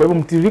yatajitokeza. Kwa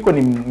hivyo mtiririko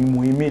ni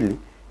muhimili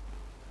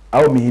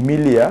au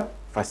mihimili ya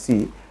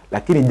fasihi,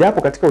 lakini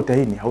japo katika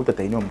utahini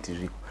hautatainiwa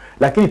mtiririko.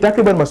 Lakini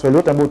takriban maswali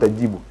yote ambayo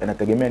utajibu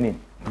yanategemea nini?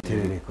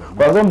 Mtiririko.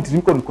 Kwa sababu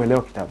mtiririko ni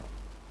kuelewa kitabu.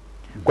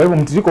 Kwa hivyo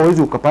mtiririko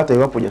huwezi ukapata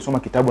iwapo hujasoma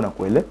kitabu na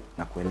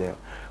kuelewa.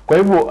 Kwa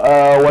hivyo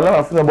wale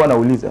wanafunzi ambao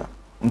wanauliza,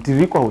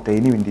 mtiririko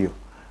hautainiwi ndio,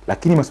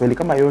 lakini maswali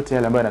kama yote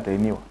yale ambayo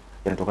yanatainiwa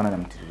yanatokana na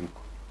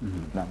mtiririko.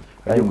 Naam.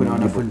 Kuna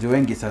wanafunzi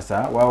wengi sasa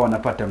wao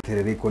wanapata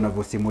mtiririko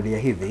unavyosimulia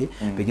hivi,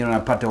 pengine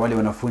wanapata wale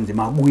wanafunzi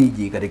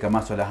magwiji katika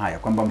masuala haya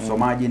kwamba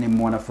msomaji ni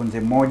mwanafunzi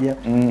mmoja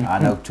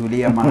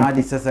anatulia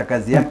mahali, sasa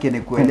kazi yake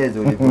ni kueleza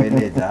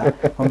ulivyoeleza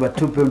kwamba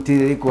tupe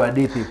mtiririko wa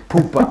hadithi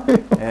Pupa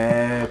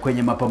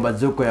kwenye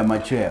Mapambazuko ya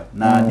Machweo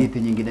na hadithi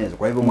nyinginezo.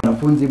 Kwa hivyo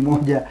mwanafunzi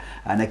mmoja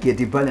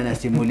anaketi pale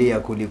anasimulia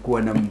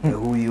kulikuwa na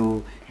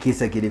huyu,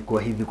 kisa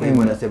kilikuwa hivi, kwa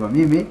hivyo anasema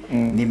mimi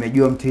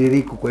nimejua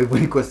mtiririko, kwa hivyo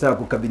niko sawa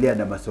kukabiliana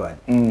na maswali.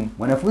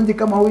 Mwanafunzi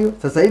kama huyo,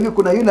 sasa hivi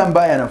kuna yule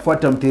ambaye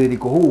anafuata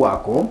mtiririko huu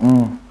wako,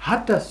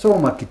 hata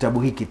soma kitabu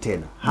hiki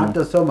tena,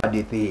 hata soma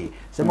hadithi hii.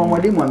 Sema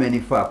mwalimu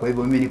amenifaa, kwa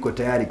hivyo mimi niko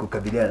tayari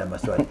kukabiliana na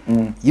maswali.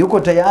 Yuko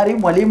tayari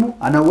mwalimu,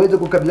 ana uwezo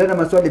kukabiliana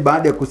na maswali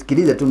baada ya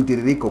kusikiliza tu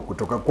mtiririko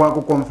kutoka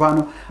kwako kwa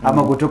mfano,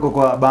 ama kutoka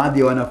kwa baadhi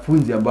ya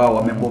wanafunzi ambao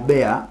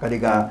wamebobea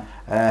katika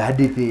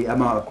hadithi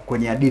ama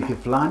kwenye hadithi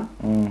fulani.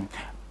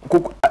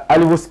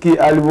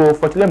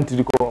 Alivyofuatilia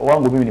mtiririko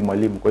wangu mimi ni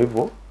mwalimu, kwa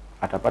hivyo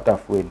atapata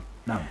afueni.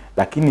 Naam.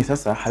 Lakini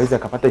sasa hawezi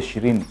akapata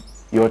 20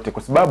 yote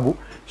kwa sababu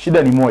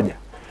shida ni moja.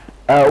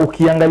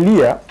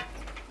 Ukiangalia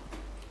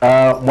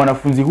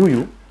mwanafunzi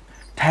huyu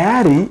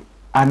tayari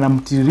ana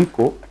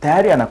mtiririko,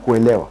 tayari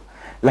anakuelewa.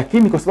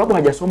 Lakini kwa sababu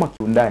hajasoma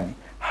kiundani,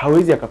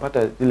 hawezi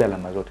akapata zile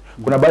alama zote.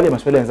 Kuna baadhi ya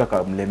maswali yanaweza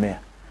kumlemea.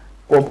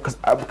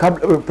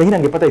 Pengine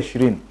angepata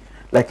 20,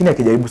 lakini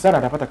akijaribu sana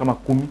atapata kama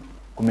 10,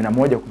 11,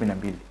 12,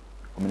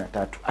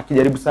 13.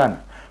 Akijaribu sana.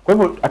 Kwa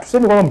hivyo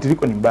hatusemi kwamba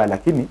mtiririko ni mbaya,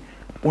 lakini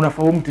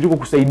unafahamu mtiririko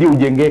kusaidia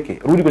ujengeke.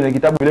 Rudi kwenye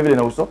kitabu vile vile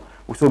na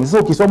usome. Sasa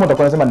ukisoma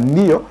utakuwa unasema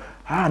ndio,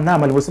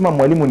 naam alivyosema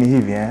mwalimu ni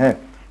hivi,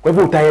 Kwa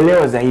hivyo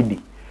utaelewa zaidi.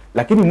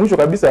 Lakini mwisho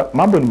kabisa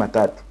mambo ni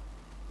matatu.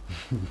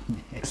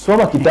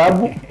 Soma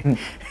kitabu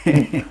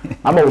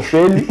ama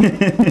ufeli.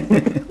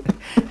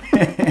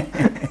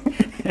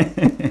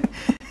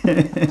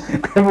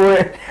 Kwa hivyo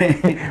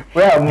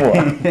wewe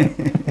amua.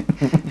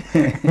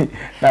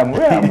 Na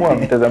wewe amua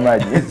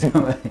mtazamaji.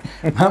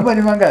 Mambo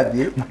ni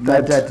mangapi?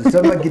 Matatu.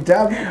 Soma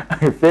kitabu,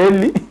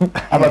 feli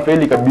ama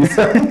feli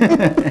kabisa.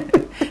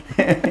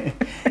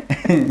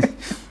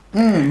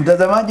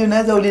 Mtazamaji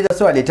unaweza uliza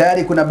swali.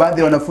 Tayari kuna baadhi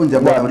ya wanafunzi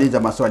ambao wanauliza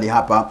maswali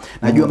hapa.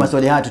 Najua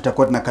maswali haya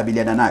tutakuwa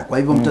tunakabiliana nayo. Kwa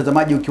hivyo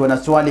mtazamaji, ukiwa na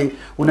swali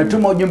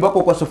unatuma ujumbe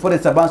wako kwa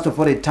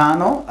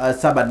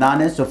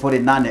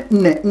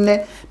 0705780844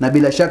 na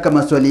bila shaka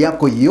maswali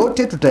yako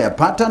yote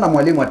tutayapata na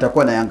mwalimu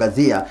atakuwa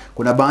anayangazia.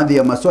 Kuna baadhi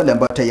ya maswali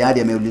ambayo tayari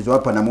yameulizwa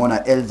hapa.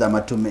 Namuona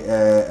Elza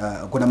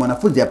kuna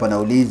mwanafunzi hapa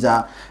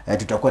anauliza,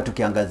 tutakuwa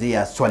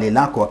tukiangazia swali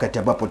lako wakati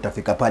ambapo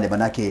tutafika pale,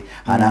 manake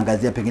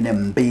anaangazia pengine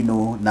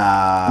mbinu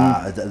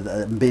na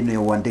mbinu ya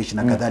uandishi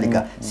na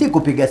kadhalika. Si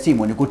kupiga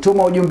simu, ni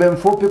kutuma ujumbe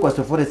mfupi kwa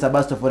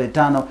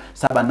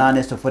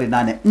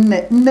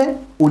 0705780844.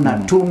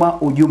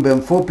 Unatuma ujumbe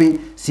mfupi,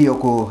 sio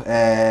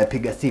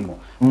kupiga simu.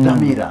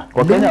 Dhamira.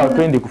 Kwa Kenya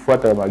hawapendi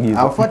kufuata maagizo.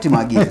 Hawafuati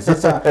maagizo.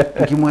 Sasa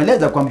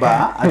ukimweleza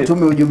kwamba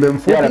atume ujumbe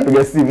mfupi,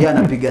 yeye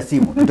anapiga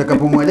simu.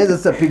 Tutakapomweleza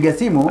sasa piga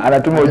simu,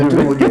 anatuma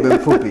ujumbe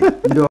mfupi.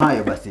 Ndio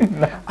hayo basi.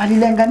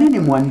 Alilenga nini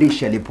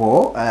mwandishi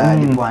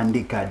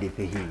alipoandika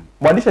hadithi hii?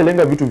 Mwandishi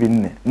alilenga vitu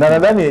vinne. Na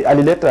nadhani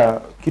alileta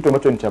kitu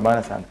ambacho ni cha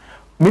maana sana.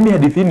 Mimi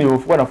hadithi hii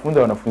nilipokuwa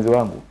nafunza wanafunzi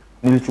wangu,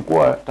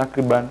 nilichukua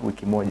takriban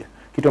wiki moja.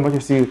 Kitu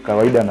ambacho si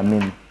kawaida na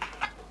mimi.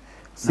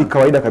 Si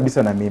kawaida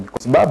kabisa na mimi.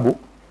 Kwa sababu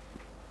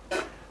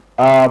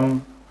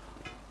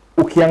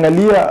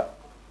ukiangalia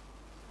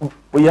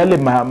yale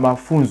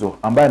mafunzo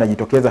ambayo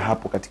yanajitokeza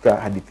hapo katika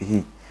hadithi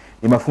hii,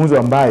 ni mafunzo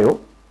ambayo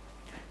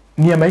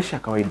ni ya maisha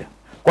kawaida.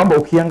 Kwamba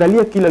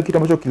ukiangalia kila kitu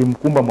ambacho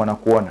kilimkumba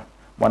Mwanakuona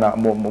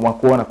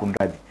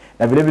kunradhi,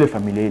 na vile vile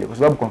familia ile. Kwa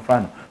sababu kwa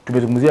mfano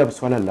tumezungumzia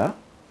swala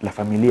la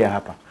familia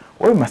hapa.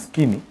 Wewe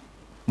maskini,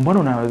 mbona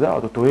unawazaa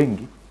watoto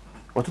wengi?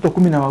 Watoto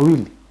 12.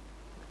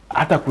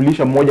 Hata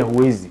kulisha mmoja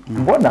huwezi.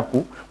 Mbona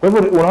kwa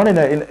hivyo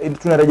unaona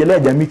tunarejelea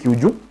jamii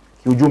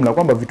kiujumla,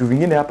 kwamba vitu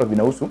vingine hapa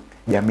vinahusu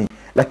jamii.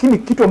 Lakini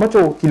kitu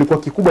ambacho kilikuwa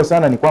kikubwa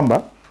sana ni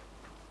kwamba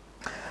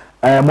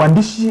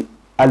mwandishi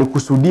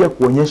alikusudia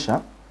kuonyesha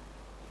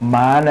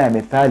maana ya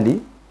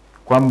methali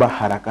kwamba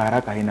haraka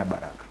haraka haina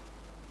baraka.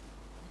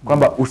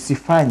 Kwamba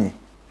usifanye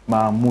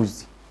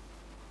maamuzi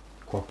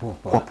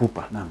kwa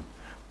pupa. Naam.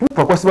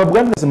 Pupa, kwa sababu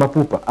gani nasema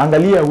pupa?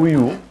 Angalia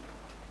huyu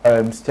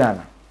msichana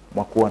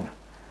Mwakuona.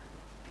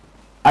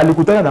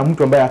 Alikutana na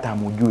mtu ambaye hata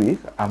hamjui,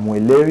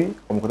 amuelewi,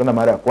 wamekutana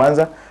mara ya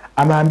kwanza,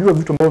 ameambiwa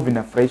vitu ambavyo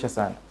vinafurahisha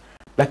sana.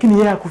 Lakini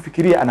yeye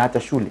hakufikiria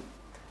anaacha shule.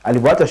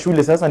 Alipoacha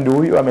shule sasa ndio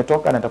huyo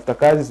ametoka anatafuta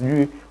kazi,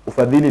 sijui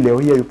ufadhili, leo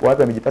hii yupo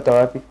wapi, amejipata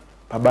wapi?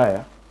 Pabaya,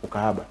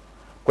 ukahaba.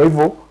 Kwa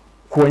hivyo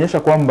kuonyesha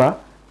kwamba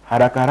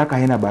haraka haraka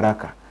haina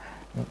baraka.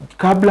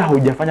 Kabla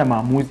hujafanya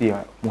maamuzi ya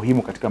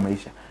muhimu katika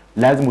maisha,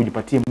 lazima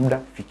ujipatie muda,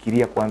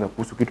 fikiria kwanza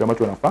kuhusu kitu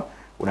ambacho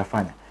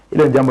unafanya.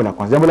 Ile ni jambo la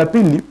kwanza. Jambo la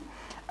pili,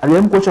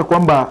 alijaribu kuonyesha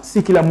kwamba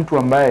si kila mtu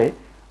ambaye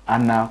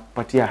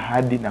anapatia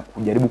ahadi na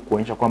kujaribu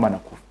kuonyesha kwamba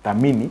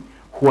anakuthamini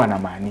huwa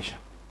anamaanisha.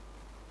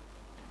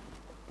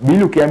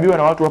 Bila ukiambiwa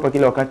na watu hapa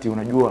kila wakati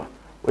unajua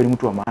wewe ni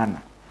mtu wa maana,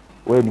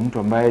 wewe ni mtu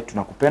ambaye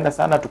tunakupenda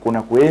sana, tuko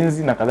na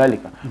kuenzi na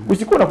kadhalika.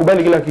 Usikuwa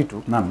unakubali kila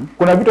kitu. Naam.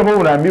 Kuna vitu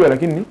ambavyo unaambiwa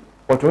lakini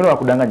watu wengine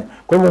wakudanganya.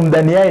 Kwa hivyo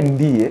mdhani yeye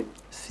ndiye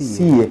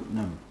siye.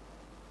 Naam.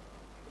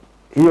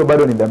 Hiyo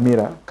bado ni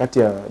dhamira, kati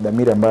ya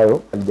dhamira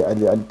ambayo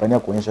alipania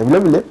kuonyesha. Vile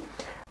vile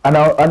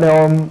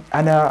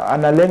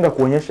analenga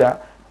kuonyesha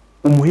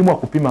umuhimu wa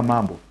kupima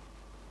mambo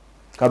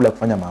kabla ya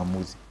kufanya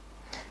maamuzi.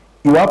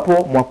 Iwapo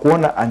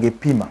Mwakuona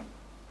angepima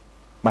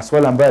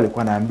maswala ambayo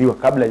alikuwa anaambiwa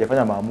kabla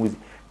hajafanya maamuzi,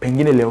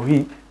 pengine leo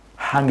hii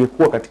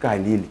hangekuwa katika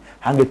hali hili,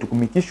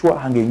 hangetukumikishwa,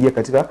 hangeingia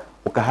katika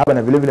ukahaba,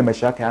 na vile vile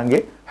maisha yake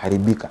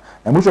hangeharibika.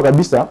 Na mwisho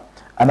kabisa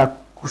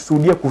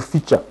anakusudia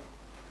kuficha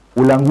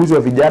ulanguzi wa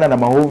vijana na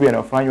maovu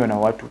yanayofanywa na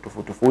watu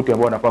tofauti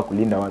ambao wanafaa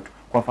kulinda watu,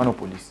 kwa mfano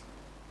polisi.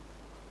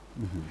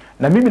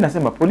 Na mimi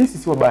nasema polisi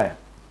si wabaya.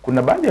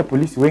 Kuna baadhi ya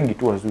polisi wengi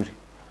tu wazuri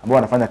ambao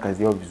wanafanya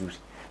kazi yao vizuri.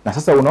 Na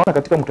sasa unaona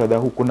katika muktadha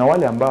huu kuna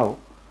wale ambao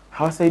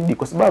hawasaidii,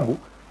 kwa sababu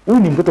huyu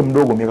ni mtoto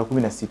mdogo miaka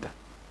 16.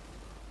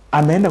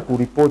 Ameenda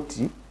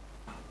kuripoti,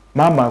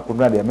 mama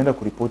kunadi ameenda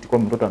kuripoti kwa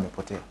mtoto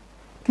amepotea.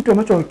 Kitu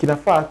ambacho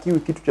kinafaa kiwe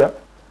kitu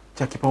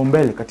cha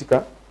kipaumbele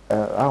katika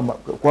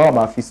kwa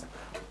maafisa.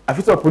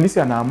 Afisa wa polisi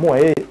anaamua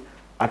yeye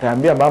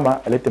ataambia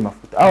mama alete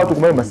mafuta. Hao watu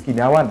kumbe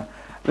maskini hawana.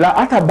 La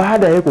hata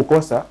baada ya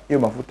kukosa hiyo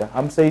mafuta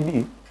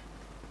hamsaidii.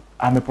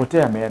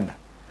 Amepotea, ameenda.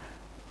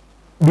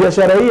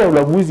 Biashara hii ya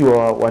ulaguzi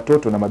wa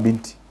watoto na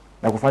mabinti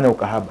na kufanya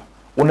ukahaba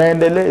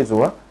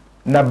unaendelezwa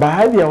na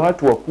baadhi ya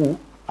watu wakuu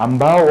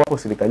ambao wako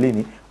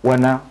serikalini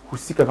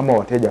wanahusika kama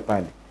wateja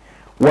pale.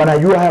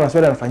 Wanajua haya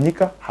masuala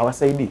yanafanyika,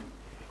 hawasaidii.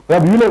 Kwa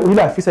sababu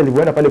yule afisa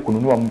alivyoenda pale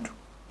kununua mtu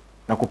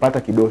na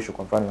kupata kidosho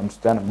kwa mfano na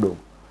msichana mdogo,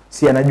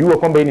 si anajua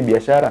kwamba hii ni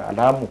biashara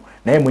haramu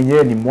na yeye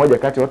mwenyewe ni mmoja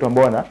kati ya watu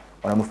ambao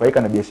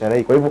wananufaika na biashara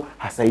hii, kwa hivyo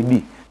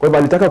hasaidii. Kwa hivyo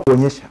alitaka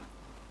kuonyesha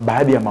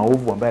baadhi ya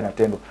maovu ambayo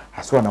yanatendwa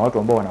haswa na watu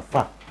ambao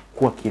wanafaa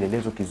kuwa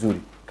kielelezo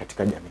kizuri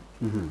katika jamii.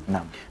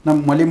 Naam. Na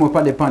mwalimu,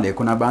 pale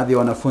kuna baadhi ya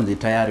wanafunzi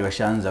tayari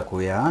washaanza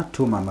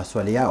kuyatuma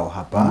maswali yao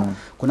hapa.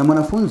 Kuna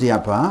mwanafunzi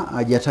hapa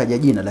hajataja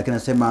jina lakini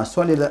anasema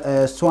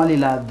swali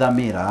la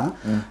dhamira,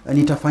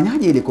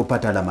 nitafanyaje ili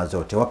kupata alama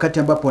zote? Wakati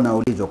ambapo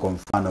naulizwa kwa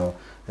mfano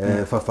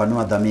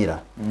fafanua dhamira,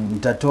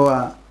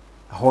 nitatoa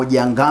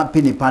hoja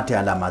ngapi nipate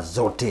alama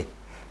zote?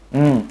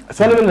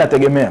 Swali hilo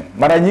linategemea.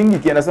 Mara nyingi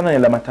kienda sana ni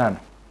alama 5.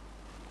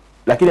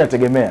 Lakini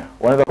inategemea.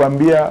 Wanaweza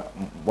kuambia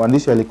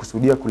mwandishi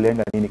alikusudia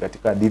kulenga nini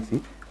katika hadithi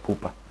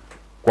Pupa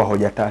kwa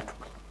hoja 3.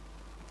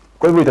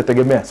 Kwa hivyo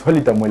itategemea, swali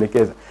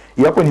litamuelekeza.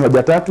 Iwapo ni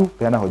hoja 3,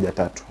 peana hoja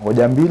 3.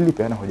 Hoja 2,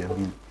 peana hoja 2.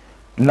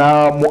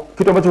 Na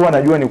kitu ambacho huwa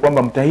anajua ni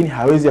kwamba mtahini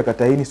hawezi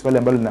akatahini swali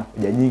ambalo lina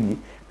hoja nyingi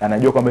na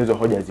anajua kwamba hizo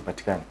hoja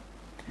hazipatikani.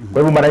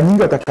 Kwa hivyo mara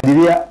nyingi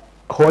atakadiria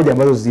hoja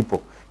ambazo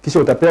zipo. Kisha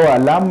utapewa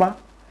alama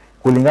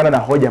kulingana na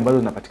hoja ambazo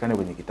zinapatikana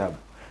kwenye kitabu.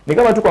 Ni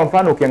kama tu kwa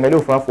mfano ukiangalia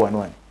ufahafu wa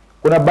anwani.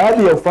 Kuna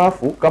baadhi ya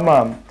ufahafu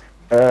kama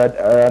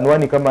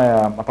anwani kama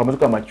ya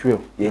Mapambazuko ya Machweo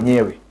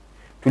yenyewe.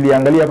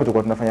 Tuliangalia hapo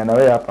tulikuwa tunafanya na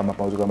wewe hapa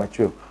Mapambazuko ya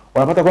Machweo.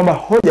 Unapata kwamba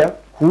hoja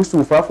kuhusu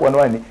ufahafu wa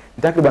anwani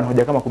ni takriban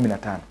hoja kama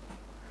 15.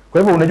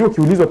 Kwa hivyo unajua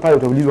ukiulizwa pale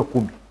utaulizwa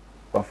 10.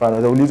 Kwa mfano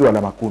utaulizwa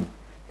alama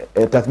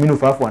 10. Tathmini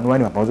ufahafu wa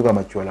anwani Mapambazuko ya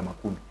Machweo alama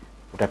 10.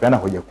 Utapeana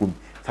hoja 10.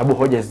 Sababu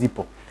hoja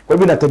zipo. Kwa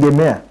hivyo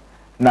inategemea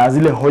na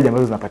zile hoja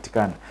ambazo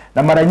zinapatikana.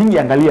 Na mara nyingi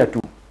angalia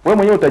tu. Wewe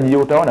mwenyewe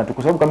utaona tu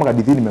kwa sababu kama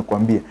hadithi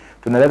nimekuambia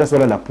tunaleta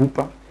swala la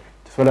Pupa,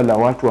 swala la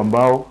watu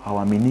ambao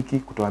hawaaminiki,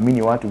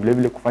 kutoamini watu, vile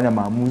vile kufanya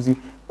maamuzi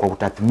kwa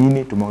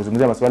utathmini.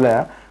 Tumezungumzia masuala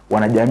ya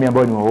wanajamii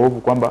ambao ni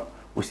waovu kwamba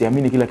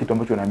usiamini kila kitu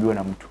ambacho unaambiwa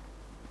na mtu.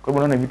 Kwa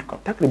hivyo unaona vitu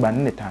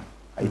takriban 4-5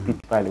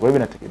 haipiti pale. Kwa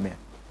hivyo inategemea.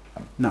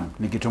 Naam,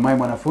 nikitumai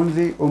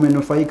mwanafunzi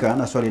umenufaika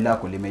na swali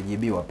lako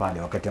limejibiwa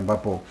pale wakati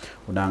ambapo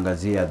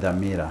unaangazia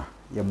dhamira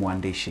ya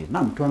mwandishi.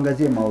 Naam,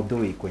 tuangazie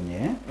maudhui kwenye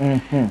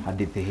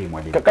hadithi hii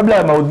mwalimu. Kabla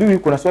ya maudhui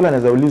kuna swali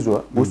linazaulizwa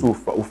kuhusu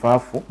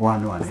ufahafu wa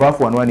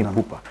anwani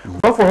Pupa.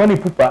 Ufahafu wa anwani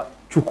Pupa,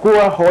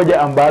 chukua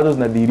hoja ambazo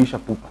zinadhihirisha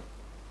Pupa.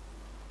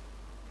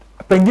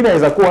 Pengine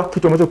inaweza kuwa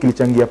kitu ambacho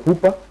kilichangia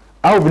Pupa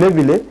au vile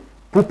vile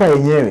Pupa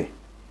yenyewe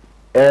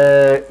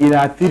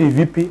inaathiri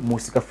vipi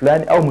mhusika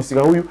fulani au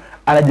mhusika huyu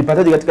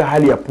anajipataje katika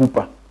hali ya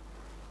Pupa.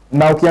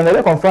 Na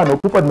ukiangalia kwa mfano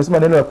Pupa tumesema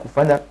neno la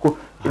kufanya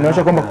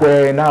inaonyesha kwamba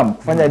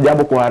kufanya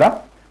jambo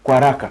kwa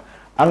haraka.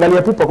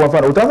 Angalia Pupa kwa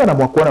mfano, utaanza na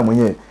Mwakuona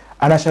mwenyewe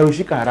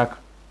anashawishika haraka.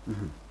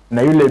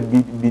 Na yule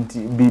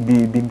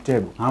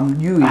bimtego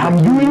hamjui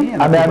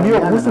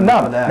ameambiwa kuhusu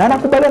na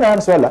anakubaliana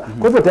na swala.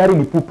 Kwa hivyo tayari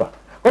ni Pupa.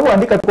 Kwa hivyo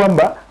andika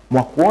kwamba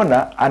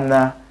Mwakuona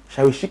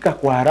anashawishika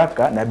kwa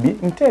haraka na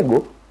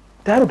bimtego,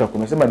 tayari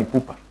utakumesema ni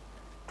Pupa.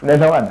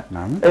 Tunaelewana?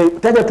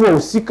 Taja tu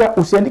wahusika,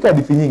 usiandike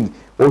hadithi nyingi.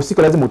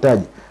 Wahusika lazima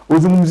utaje.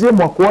 Uzungumzie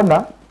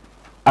Mwakuona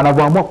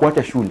anavyoamua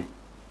kuacha shule.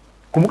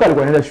 Kumbuka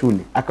alikuwa anaenda shule.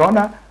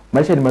 Akaona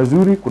maisha ni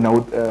mazuri,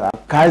 kuna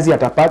kazi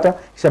atapata,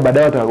 kisha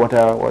baadaye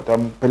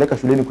watampeleka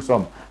shuleni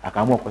kusoma.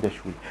 Akaamua kuacha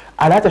shule.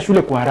 Anaacha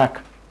shule kwa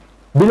haraka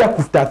bila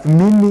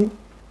kutathmini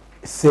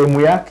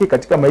sehemu yake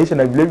katika maisha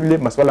na vile vile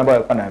masuala ambayo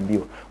alikuwa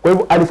anaambiwa. Kwa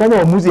hivyo alifanya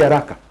uamuzi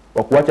haraka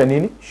wa kuacha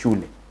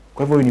shule.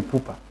 Kwa hivyo ni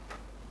Pupa.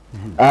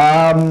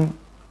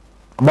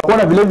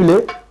 Mwakuona vile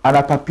vile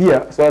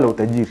anapapia swala la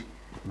utajiri.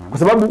 Kwa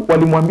sababu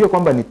walimwambia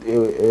kwamba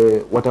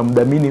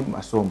watamdhamini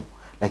masomo,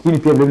 lakini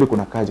pia vile vile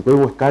kuna kazi. Kwa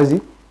hivyo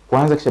kazi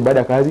kwanza, kisha baada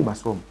ya kazi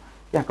masomo.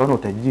 Akaona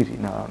utajiri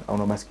na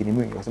una maskini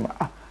mwingi, akasema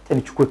acha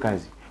nichukue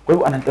kazi. Kwa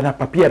hivyo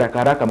anapapia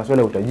haraka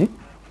masuala ya utajiri,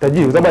 kwa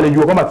sababu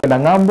alijua kwamba akienda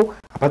ng'ambo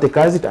apate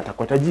kazi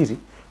atakuwa tajiri.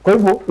 Kwa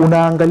hivyo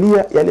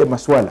unaangalia yale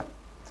masuala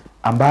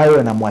ambayo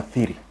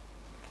yanamwathiri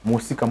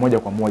mhusika moja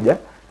kwa moja,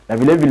 na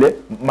vile vile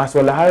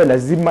masuala hayo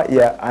lazima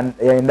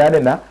yaendane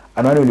na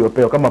anwani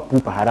uliopewa. Kama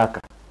Pupa,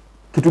 haraka,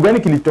 kitu gani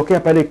kilitokea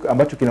pale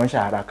ambacho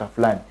kinaonyesha haraka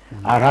fulani?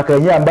 Haraka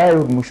yenyewe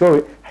ambayo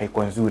mwishowe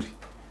haikuwa nzuri.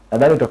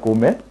 Nadhani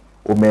utakuwa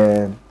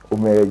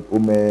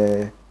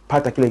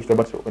umepata kile kitu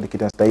ambacho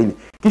kinastahili.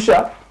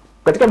 Kisha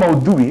katika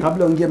maudhui,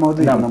 kabla uingie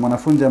maudhui, kuna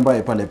mwanafunzi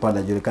ambaye pale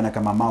anajulikana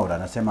kama Maura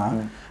anasema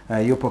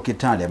yupo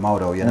Kitale.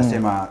 Maura huyu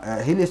anasema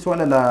hili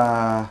swala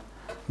la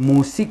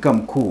mhusika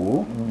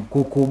mkuu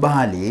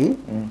kukubali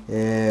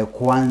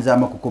kuanza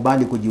ama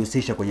kukubali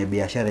kujihusisha kwenye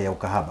biashara ya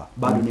ukahaba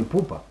bado ni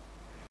Pupa.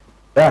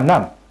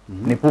 Naam,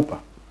 ni Pupa.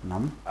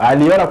 Naam.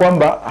 Aliona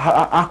kwamba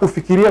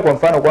hakufikiria kwa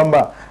mfano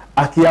kwamba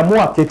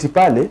akiamua keti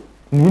pale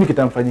nini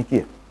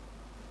kitamfanyikia.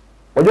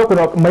 Wajua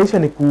kuna maisha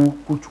ni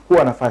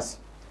kuchukua nafasi.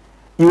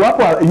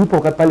 Iwapo yupo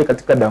pale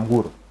katika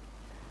danguro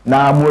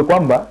na amue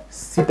kwamba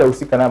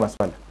sitahusika na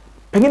maswala,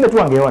 pengine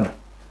tu angeona,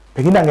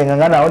 pengine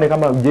angengangana aone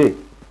kama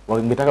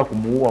wangetaka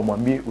kumuua,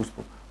 mwambie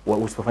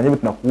usipofanya hivyo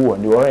tunakuua,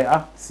 ndio wawe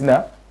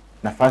sina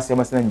nafasi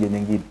ama sina njia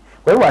nyingine.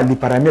 Kwa hivyo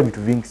aliparamia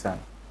vitu vingi sana.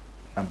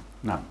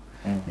 Naam.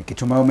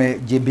 Nikitumai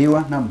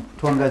umejibiwa. Naam,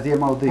 tuangazie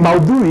maudhui.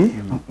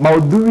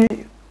 Maudhui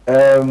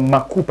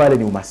makuu pale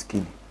ni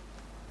umaskini.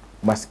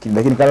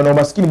 Lakini kana na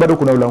umaskini bado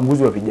kuna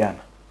ulanguzi wa vijana.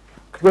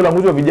 Katika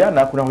ulanguzi wa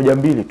vijana kuna hoja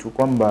mbili tu,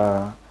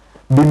 kwamba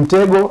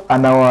Bimtego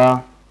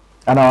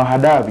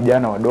anawahadaa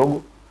vijana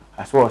wadogo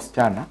haswa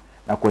wasichana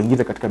na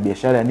kuingiza katika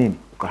biashara ya nini?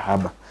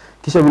 Ukahaba.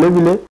 Kisha vile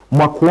vile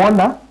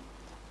Mwakuona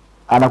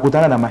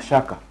anakutana na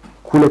mashaka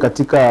kule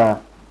katika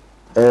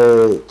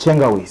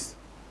Chengaways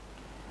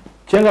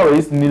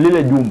ni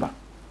lile jumba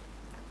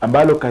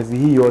ambalo kazi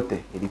hii yote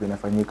ilikuwa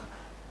inafanyika.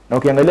 Na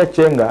ukiangalia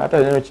chenga, hata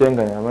neno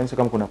chenga inamaanisha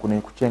kama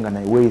kuna kuchenga na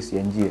ways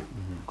ya njia.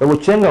 Kwa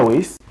hivyo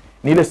Chengaways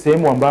ni ile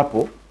sehemu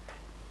ambapo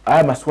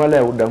haya masuala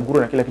ya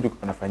udanguro na kila kitu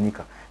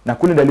kinafanyika. Na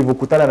kule ndio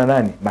alivyokutana na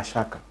nani?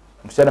 Mashaka.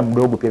 Msichana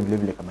mdogo pia vile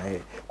vile kama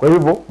yeye. Kwa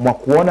hivyo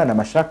Mwakuona na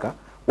Mashaka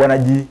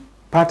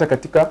wanajipata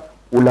katika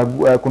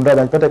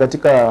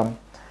katika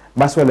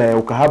masuala ya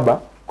ukahaba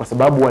kwa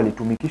sababu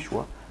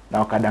walitumikishwa na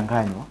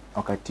wakadanganywa,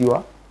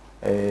 wakatiwa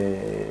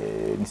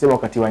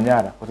wakatiwa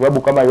nyara. Kwa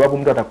sababu kama iwapo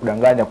mtu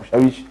atakudanganya,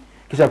 kushawishi,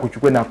 kisha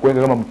kuchukua na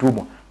kuweka kama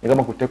mtumwa, ni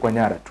kama kutekwa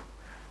nyara tu.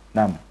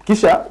 Naam.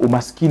 Kisha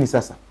umaskini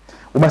sasa.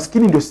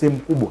 Umaskini ndio sehemu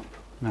kubwa.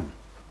 Naam.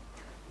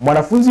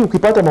 Mwanafunzi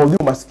ukipata maudhui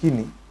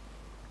umaskini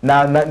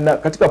na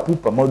katika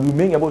Pupa maudhui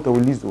mengi ambayo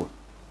utaulizwa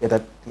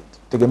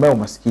yatategemea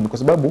umaskini, kwa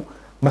sababu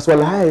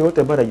masuala haya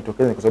yote ambayo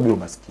yanajitokeza ni kwa sababu ya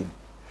umaskini.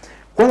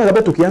 Kwanza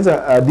kabla tukianza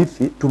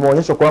hadithi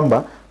tumeonyesha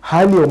kwamba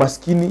hali ya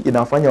umaskini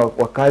inawafanya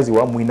wakazi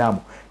wa Mwinamo,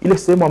 ile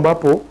sehemu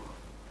ambapo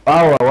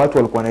hawa watu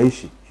walikuwa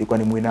naishi ilikuwa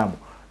ni Mwinamo.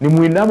 Ni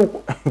Mwinamo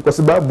kwa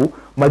sababu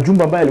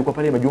majumba ambayo yalikuwa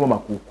pale majumba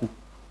makuukuu.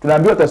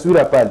 Tunaambiwa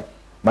taswira pale,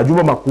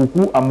 majumba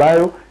makuukuu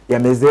ambayo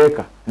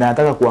yamezeeka na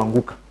yanataka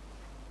kuanguka.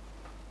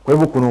 Kwa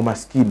hivyo kuna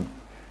umaskini.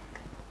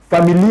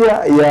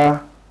 Familia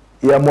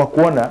ya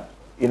Mwakuona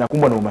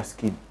inakumbwa na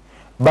umaskini.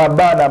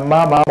 Baba na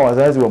mama ama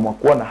wazazi wa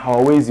Mwakuona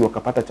hawawezi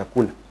wakapata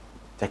chakula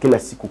cha kila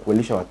siku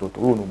kuwalisha watoto.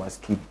 Huo ni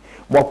umaskini.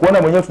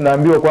 Mwakuona mwenyewe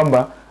tunaambiwa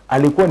kwamba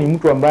alikuwa ni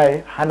mtu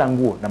ambaye hana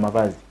nguo na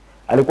mavazi.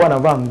 Alikuwa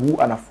anavaa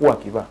nguo, anafua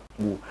akivaa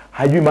nguo.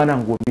 Hajui maana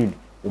nguo mbili,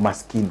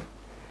 umaskini.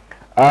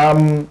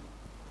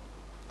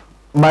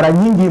 Mara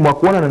nyingi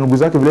Mwakuona na ndugu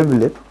zake vile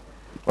vile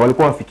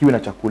walikuwa wafikiwi na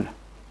chakula.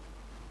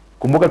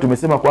 Kumbuka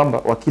tumesema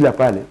kwamba wakila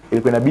pale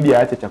ilikuwa inabidi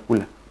aache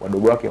chakula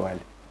wadogo wake wale.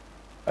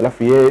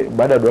 Alafu yeye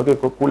baada ya wadogo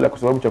wake kula, kwa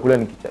sababu chakula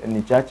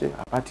ni chache,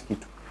 hapati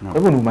kitu. Kwa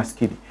hivyo ni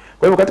umaskini.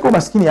 Kwa hivyo katika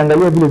umaskini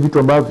angalia vile vitu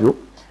ambavyo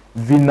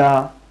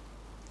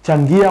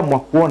vinachangia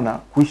Mwakuona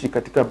kuishi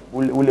katika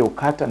ule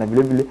ukata, na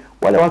vile vile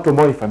wale watu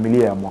ambao ni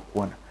familia ya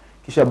Mwakuona.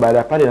 Kisha baada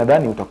ya pale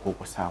nadhani utakuwa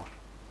uko sawa.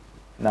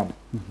 Naam.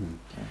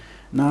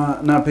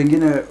 Na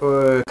pengine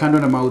kando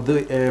na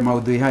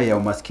maudhui haya ya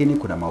umaskini,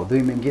 kuna maudhui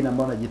mengine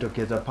ambayo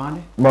yanajitokeza pale.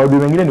 Maudhui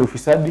mengine ni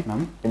ufisadi.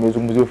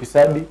 Nimezungumzia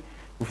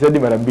ufisadi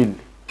mara mbili.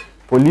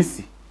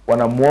 Polisi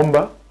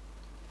wanawaomba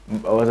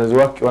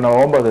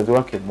wazazi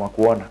wake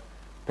Mwakuona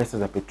pesa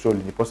za petroli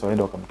ndiposa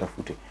waende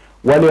wakamtafute.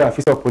 Wale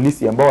afisa wa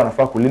polisi ambao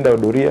wanafaa kulinda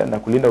doria na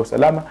kulinda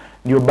usalama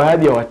ndio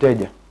baadhi ya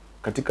wateja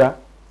katika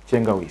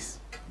Chengaways.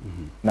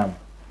 Naam.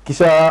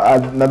 Kisha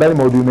nadhani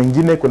maudhui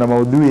mengine kuna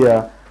maudhui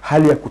ya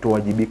hali ya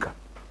kutowajibika.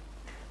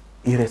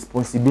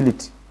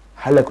 Irresponsibility,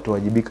 hali ya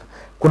kutowajibika.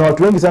 Kuna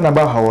watu wengi sana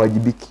ambao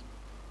hawawajibiki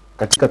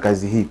katika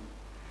kazi hii.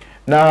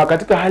 Na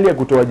katika hali ya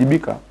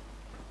kutowajibika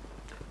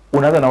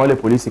unaanza na wale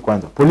polisi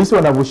kwanza. Polisi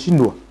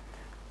wanavyoshindwa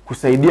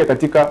kusaidia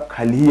katika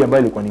hali hii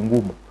ambayo ilikuwa ni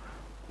ngumu,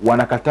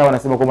 wanakataa,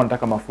 wanasema kwamba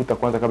nataka mafuta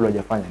kwanza kabla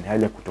hajafanya. Ni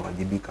hali ya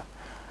kutowajibika.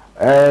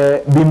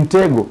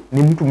 Bimtego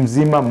ni mtu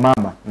mzima,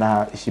 mama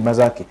na heshima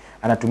zake,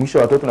 anatumisha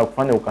watoto na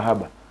kufanya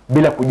ukahaba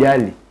bila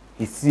kujali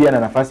hisia na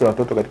nafasi ya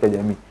watoto katika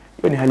jamii.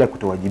 Hiyo ni hali ya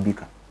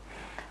kutowajibika.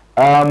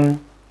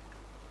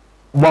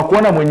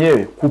 Mwakuona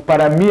mwenyewe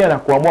kuparamia na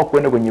kuamua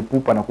kwenda kwenye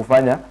Pupa na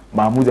kufanya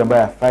maamuzi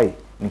ambayo hayafai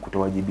ni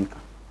kutowajibika.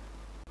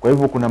 Kwa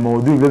hivyo kuna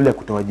maudhui vile vile ya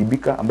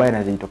kutowajibika ambayo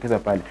yanajitokeza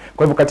pale.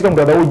 Kwa hivyo katika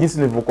mtandao huu, jinsi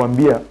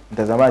nilivyokuambia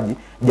mtazamaji,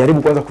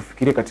 jaribu kwanza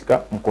kufikiria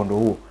katika mkondo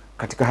huo,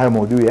 katika haya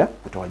maudhui ya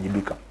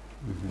kutowajibika.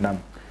 Naam.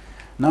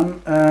 Naam,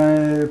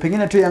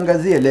 pengine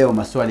tuiangazie leo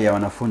maswali ya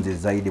wanafunzi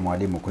zaidi,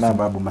 mwalimu, kwa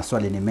sababu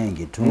maswali ni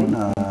mengi tu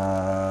na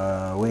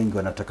wengi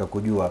wanataka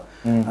kujua.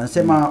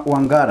 Anasema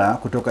Wangara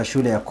kutoka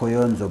shule ya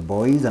Koyonzo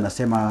Boys,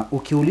 anasema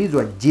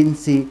ukiulizwa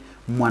jinsi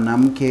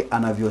mwanamke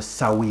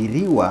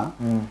anavyosawiriwa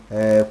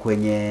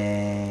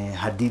kwenye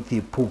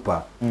hadithi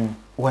Pupa,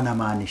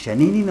 wanamaanisha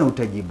nini na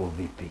utajibu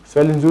vipi?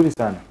 Swali nzuri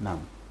sana. Naam.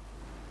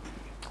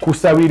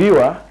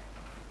 Kusawiriwa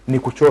ni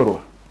kuchorwa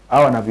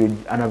au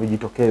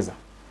anavyojitokeza.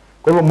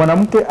 Kwa hivyo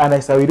mwanamke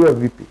anasawiriwa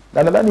vipi?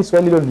 Na nadhani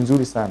swali hilo ni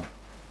nzuri sana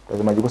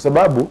kwa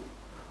sababu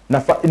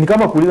ni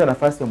kama kuuliza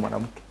nafasi ya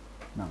mwanamke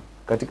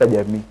katika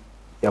jamii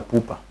ya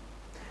Pupa.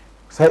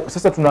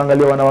 Sasa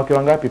tunaangalia wanawake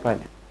wangapi pale?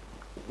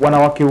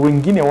 Wanawake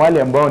wengine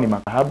wale ambao ni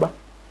makahaba,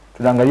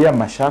 tunaangalia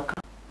Mashaka,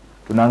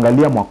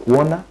 tunaangalia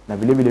Mwakuona na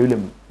vile vile yule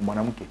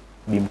mwanamke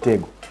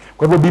Bimtego.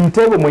 Kwa hivyo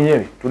Bimtego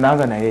mwenyewe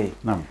tunaanza na yeye.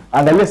 Naam.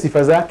 Angalia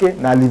sifa zake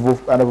na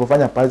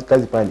anavyofanya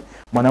kazi pale.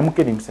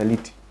 Mwanamke ni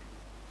msaliti.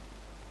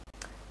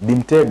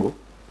 Bimtego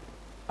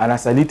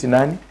anasaliti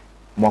nani?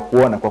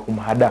 Mwakuona kwa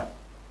kumhada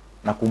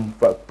na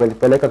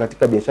kumpeleka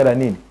katika biashara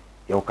nini?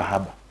 Ya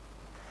ukahaba.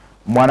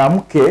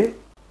 Mwanamke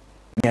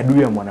ni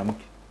adui ya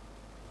mwanamke.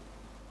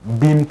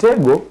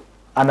 Bimtego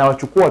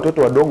anawachukua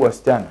watoto wadogo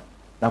wasichana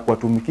na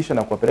kuwatumikisha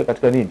na kuwapeleka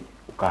katika nini?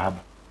 Ukahaba.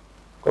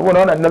 Kwa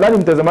hivyo unaona, nadhani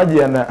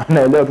mtazamaji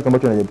anaelewa kitu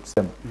ambacho najaribu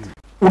kusema.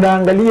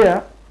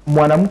 Unaangalia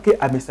mwanamke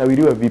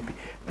amesawiriwa vipi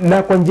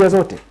na kwa njia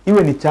zote,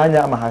 iwe ni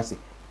chanya ama hasi.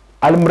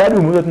 Almradi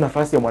umeuza tu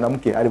nafasi ya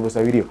mwanamke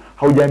alivyosawiriwa,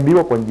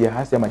 haujaambiwa kwa njia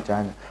hasi ama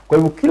chanya. Kwa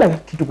hivyo kila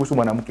kitu kuhusu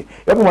mwanamke,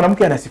 iwapo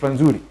mwanamke ana sifa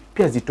nzuri,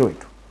 pia zitoe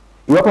tu.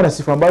 Iwapo ana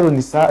sifa ambazo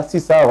ni si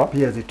sawa,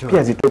 pia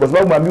zitoe. Kwa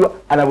sababu umeambiwa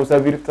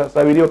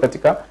anavyosawiriwa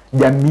katika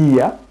jamii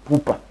ya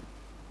Pupa.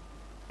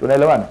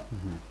 Tunaelewana?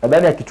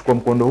 Nadhani akichukua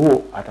mkondo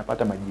huo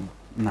atapata majibu.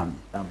 Naam.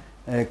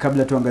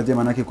 Kabla tuangazie,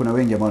 manake kuna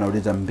wengi ambao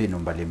wanauliza mbinu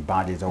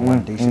mbalimbali za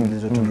uandishi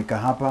zilizotumika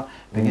hapa.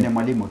 Pengine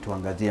mwalimu,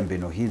 tuangazie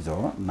mbinu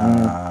hizo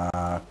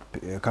na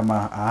kama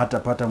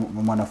hatapata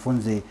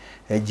mwanafunzi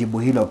jibu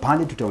hilo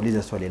pale,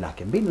 tutauliza swali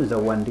lake. Mbinu za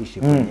uandishi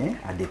kwenye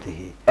hadithi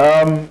hii.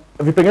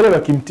 Vipengele vya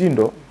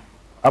kimtindo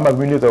ama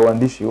mbinu za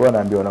uandishi huwa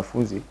naambia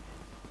wanafunzi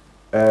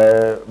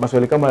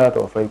maswali kama haya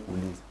hawafai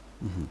kuuliza.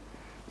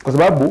 Kwa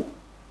sababu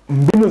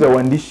mbinu za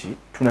uandishi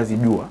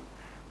tunazijua.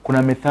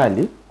 Kuna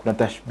methali, kuna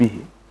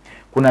tashbihi,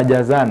 kuna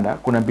jazanda,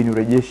 kuna mbinu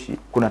rejeshi,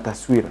 kuna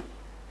taswira.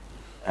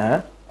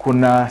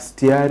 Kuna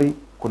stiari,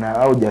 kuna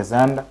au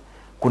jazanda,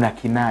 kuna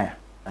kinaya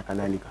na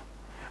kadhalika.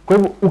 Kwa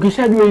hivyo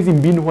ukishajua hizi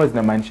mbinu huwa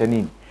zinamaanisha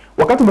nini,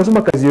 wakati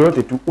unasoma kazi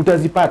yoyote tu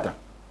utazipata.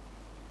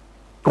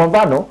 Kwa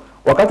mfano,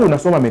 wakati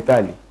unasoma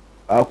methali,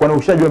 kwa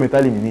ushajua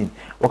methali ni nini.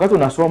 Wakati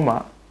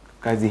unasoma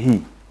kazi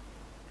hii,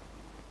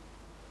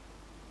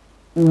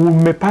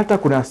 umepata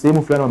kuna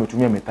sehemu fulani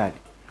wametumia methali.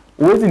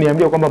 Uwezi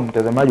niambia kwamba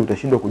mtazamaji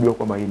utashindwa kujua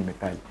kwamba hii ni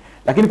methali.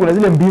 Lakini kuna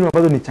zile mbinu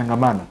ambazo ni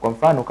changamano. Kwa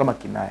mfano kama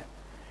kinaya.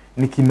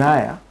 Ni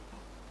kinaya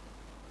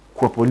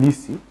kwa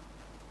polisi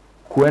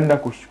kuenda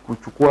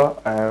kuchukua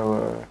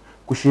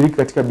kushiriki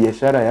katika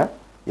biashara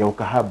ya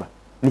ukahaba.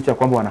 Licha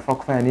kwamba wanafaa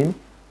kufanya nini?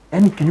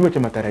 Yaani kinyume cha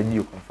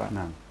matarajio kwa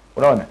mfano.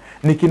 Unaona?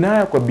 Ni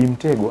kinaya kwa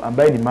Bimtego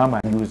ambaye ni mama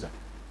ajuza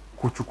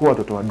kuchukua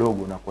watoto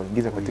wadogo na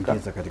kuwaingiza katika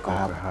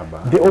ukahaba.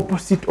 The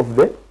opposite of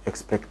the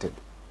expected.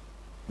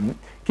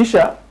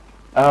 Kisha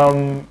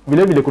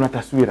vile vile kuna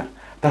taswira.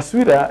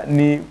 Taswira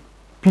ni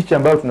picha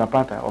ambayo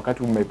tunapata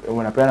wakati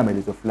unapeana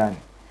maelezo fulani.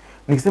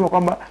 Nikisema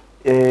kwamba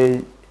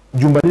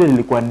jumba lile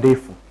lilikuwa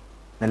ndefu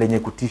na lenye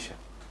kutisha.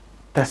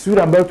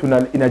 Taswira ambayo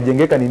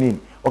inajengeka ni nini?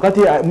 Wakati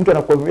mtu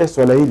anakuambia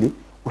swala hili,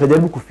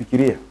 utajaribu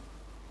kufikiria.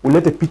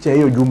 Ulete picha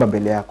hiyo jumba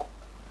mbele yako.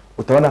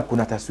 Utaona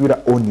kuna taswira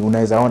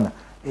unaweza ona.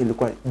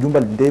 Ilikuwa jumba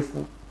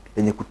ndefu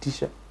lenye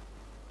kutisha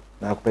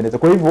na kupendeza.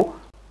 Kwa hivyo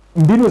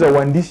mbinu za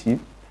uandishi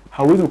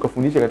hauwezi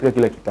ukafundisha katika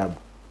kila kitabu.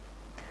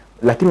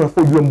 Lakini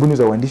unafaa ujue mbinu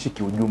za uandishi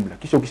kiujumla.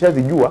 Kisha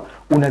ukishazijua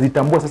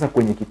unazitambua sasa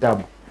kwenye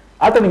kitabu.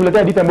 Hata nikuletea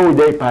hadithi ambayo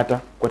hujaipata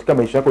katika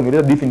maisha yako,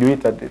 nileta hadithi ndio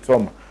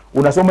utasoma.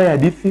 Unasoma hii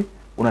hadithi,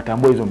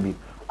 unatambua hizo mbinu.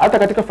 Hata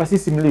katika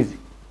fasihi simulizi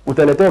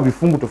utaletewa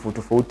vifungu tofauti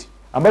tofauti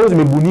ambazo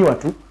zimebuniwa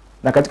tu,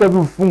 na katika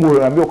hivyo vifungu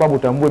unaambiwa kwamba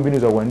utambue mbinu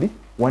za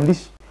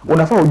uandishi.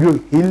 Unafaa ujue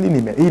hii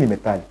ni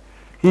methali.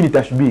 Hii ni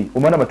tashbihi.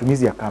 Umeona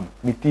matumizi ya kama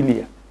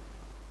mithilia.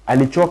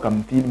 Alichoka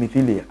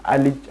mithilia.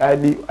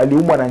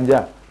 Aliumwa na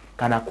njaa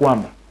kana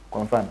kwamba,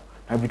 kwa mfano.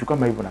 Na vitu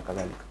kama hivyo na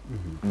kadhalika.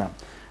 Naam.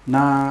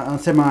 Na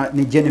anasema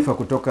ni Jennifer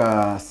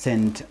kutoka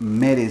St.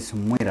 Mary's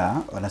Mwira,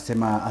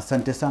 wanasema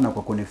asante sana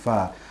kwa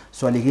kunifaa.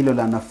 Swali hilo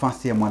la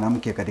nafasi ya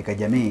mwanamke katika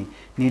jamii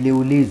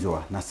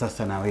niliulizwa na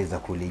sasa naweza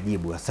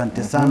kulijibu.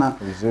 Asante sana.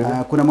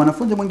 Kuna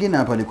mwanafunzi mwingine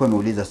hapa alikuwa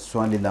ameuliza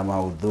swali la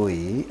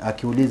maudhui,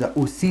 akiuliza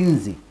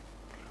uzinzi.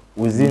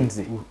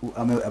 Uzinzi.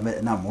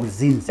 Naam,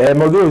 uzinzi.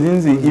 Maudhui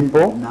uzinzi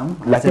ipo,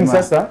 lakini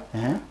sasa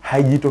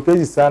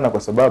haijitokezi sana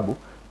kwa sababu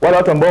wale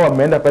watu ambao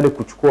wameenda pale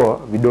kuchukua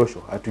vidosho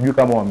hatujui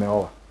kama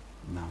wameoa.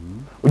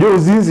 Unajua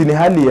uzinzi ni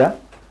hali ya,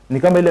 ni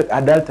kama ile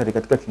adultery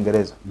katika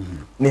Kiingereza.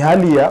 Ni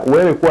hali ya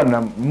wewe kuwa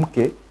na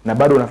mke na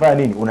bado unafanya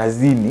nini?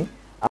 Unazini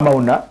ama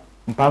una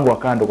mpango wa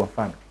kando. Kwa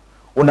mfano,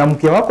 una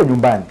mke wako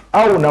nyumbani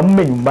au una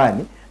mume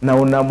nyumbani na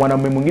una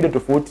mwanamume mwingine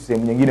tofauti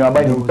sehemu nyingine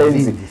ambaye ni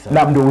mpenzi,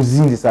 na ndio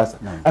uzinzi sasa.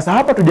 Sasa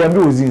hapa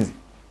tujiambie uzinzi.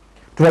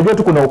 Tunajua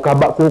tu kuna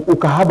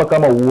ukahaba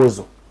kama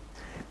uozo.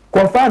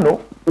 Kwa mfano,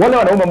 wale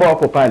wanaume ambao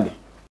wako pale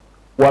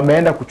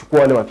wameenda kuchukua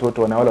wale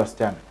watoto na wale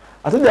wasichana.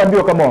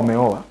 Hatujaambiwa kama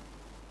wameoa.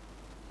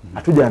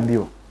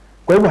 Hatujaambiwa.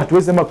 Kwa hivyo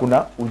hatuwezi sema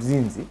kuna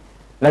uzinzi.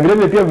 Na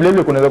vile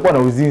vile kunaweza kuwa na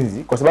uzinzi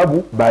kwa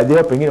sababu baadhi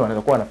yao pengine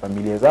wanaweza kuwa na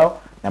familia zao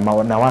na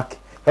wanawake.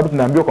 Sababu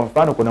tunaambiwa kwa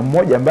mfano kuna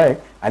mmoja ambaye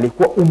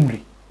alikuwa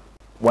umri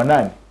wa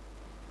nani?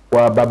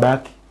 Wa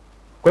babake.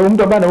 Kwa hivyo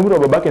mtu ambaye ana umri wa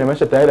babake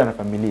inamaanisha tayari ana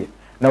familia.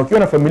 Na ukiwa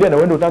na familia na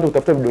uende utaanza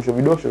kutafuta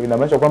vidosho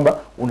inamaanisha kwamba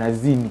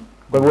unazini.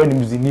 Kwa hivyo wewe ni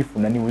mzinifu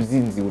na ni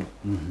uzinzi ule.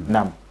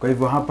 Naam. Kwa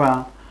hivyo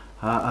hapa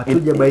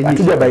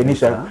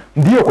hatujabainisha.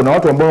 Ndio kuna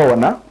watu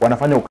ambao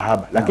wanafanya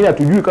ukahaba, lakini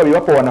hatujui kama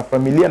iwapo wana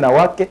familia na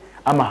wake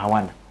ama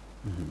hawana.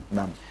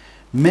 Naam.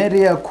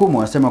 Maria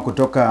Kumu asema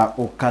kutoka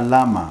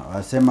Ukalama,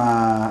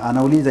 asema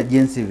anauliza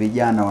jinsi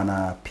vijana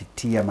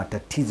wanapitia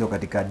matatizo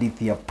katika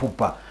hadithi ya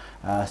Pupa.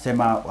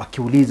 Asema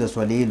akiuliza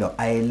swali hilo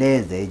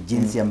aeleze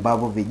jinsi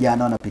ambavyo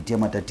vijana wanapitia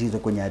matatizo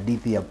kwenye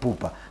hadithi ya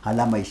Pupa.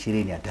 Alama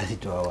 20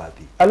 atazitoa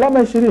wapi? Alama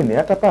 20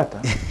 atapata.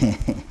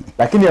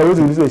 Lakini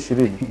hawezi ulizwa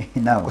 20.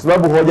 Naam. Kwa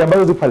sababu hoja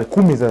ambazo zipo pale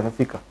 10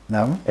 zitafika.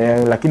 Naam.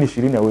 Lakini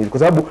 20 hawezi. Kwa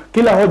sababu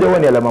kila hoja huwa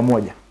ni alama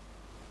moja.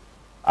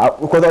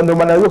 Kwa sababu ndio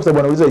maana kwa sababu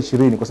anauliza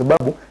 20 kwa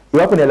sababu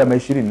iwapo ni alama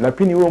 20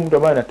 lakini huyo mtu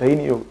ambaye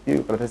anataini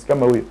hiyo karatasi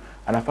kama huyo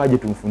anafaje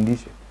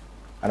tumfundishe?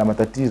 Ana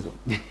matatizo.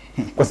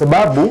 Kwa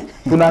sababu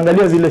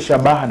tunaangalia zile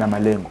shabaha na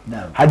malengo.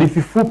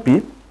 Hadithi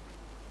fupi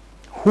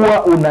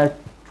huwa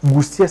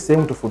unagusia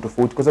sehemu tofauti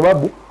tofauti kwa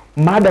sababu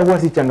mada huwa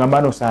si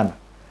changamano sana.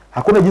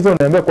 Hakuna jinsi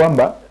unaambia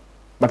kwamba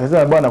matatizo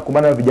ambayo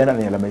anakumbana na vijana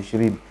ni alama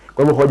 20.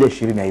 Kwa hivyo hoja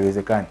 20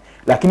 haiwezekani.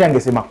 Lakini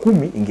angesema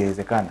 10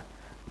 ingewezekana.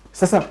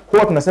 Sasa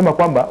huwa tunasema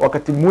kwamba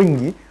wakati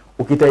mwingi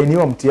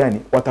ukitainiwa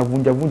mtihani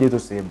watavunja hizo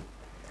sehemu.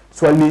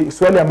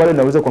 Swali ambalo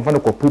linaweza kwa mfano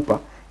kwa Pupa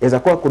inaweza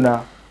kuwa kuna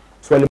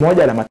swali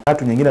moja alama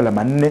 3, nyingine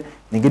alama 4,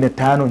 nyingine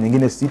 5,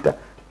 nyingine 6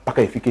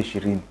 mpaka ifike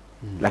 20.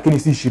 Lakini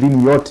si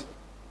 20 yote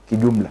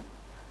kijumla.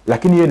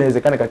 Lakini hiyo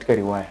inawezekana katika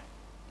riwaya.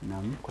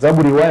 Kwa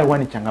sababu riwaya huwa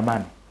ni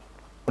changamano.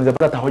 Unaweza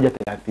pata hoja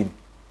 30.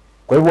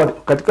 Kwa hivyo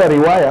katika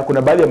riwaya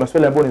kuna baadhi ya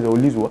maswali ambayo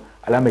unaweza ulizwa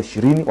alama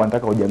 20,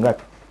 wanataka hoja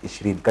ngapi?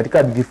 20. Katika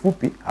hadithi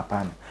fupi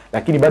hapana.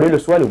 Lakini bado ile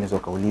swali unaweza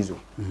kaulizwa.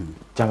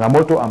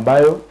 Changamoto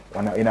ambayo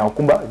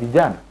inaokumba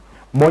vijana.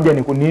 Moja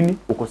ni nini?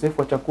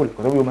 Ukosefu wa chakula kwa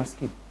sababu ya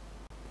umaskini.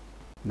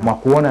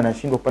 Mwakuona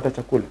anashindwa kupata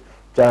chakula.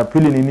 Cha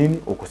pili ni nini?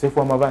 Ukosefu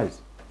wa mavazi.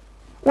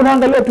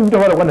 Unaangalia tu vitu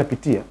ambavyo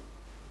wanapitia.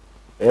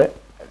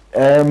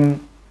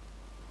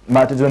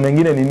 Matatizo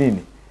mengine ni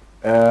nini?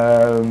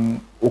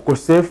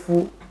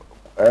 Ukosefu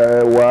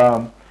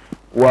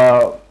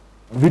wa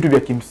vitu vya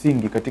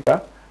kimsingi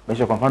katika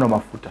maisha, kwa mfano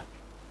mafuta.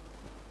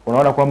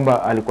 Unaona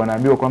kwamba alikuwa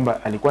anaambiwa kwamba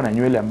alikuwa na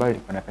nywele ambayo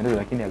ilikuwa inapendeza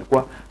lakini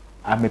alikuwa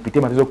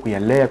amepitia matatizo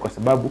kuyalea kwa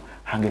sababu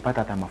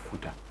hangepata hata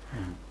mafuta.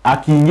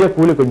 Akiingia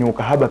kule kwenye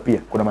ukahaba pia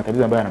kuna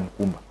matatizo ambayo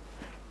yanamkumba.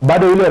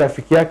 Bado yule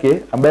rafiki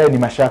yake ambaye ni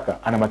Mashaka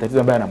ana matatizo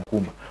ambayo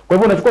yanamkumba. Kwa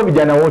hivyo unachukua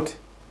vijana wote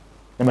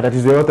na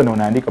matatizo yote na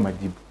unaandika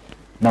majibu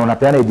na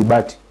unapeana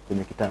idhibati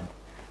kwenye kitabu.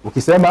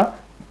 Ukisema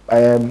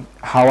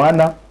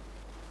hawana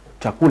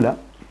chakula,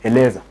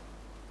 eleza.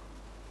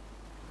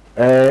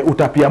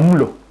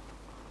 Utapiamlo,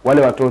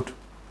 wale watoto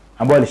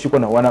ambao walishikwa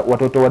na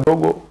watoto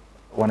wadogo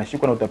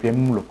wanashikwa na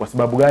utapiamlo kwa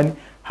sababu gani?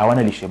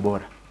 Hawana lishe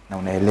bora na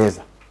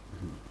unaeleza.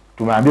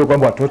 Tumeambiwa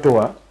kwamba watoto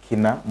wa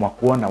kina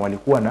Mwakuona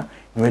walikuwa na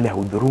nywele ya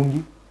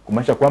hudhurungi,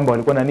 kumaanisha kwamba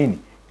walikuwa na nini?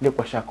 Ile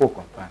kwa shako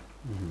kwa mfano.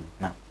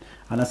 Naam.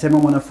 Anasema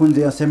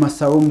mwanafunzi asema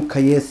Saum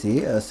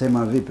Kcse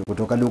asema vipi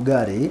kutoka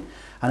Lugari,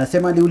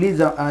 anasema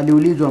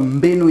aliulizwa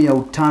mbinu ya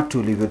utatu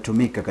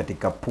ilivyotumika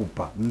katika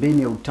Pupa.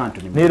 Mbinu ya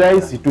utatu ni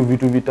rahisi tu,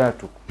 vitu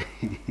vitatu.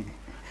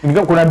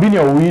 Kuna mbinu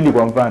ya uwili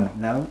kwa mfano.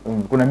 Naam.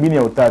 Kuna mbinu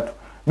ya utatu.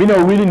 Mbinu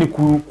ya uwili ni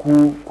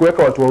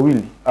kuweka watu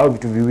wawili au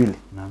vitu viwili.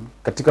 Naam.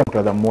 Katika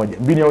muktadha mmoja.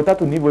 Mbinu ya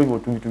utatu ni hivyo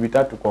tu, vitu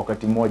vitatu kwa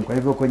wakati mmoja. Kwa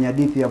hivyo kwenye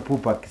hadithi ya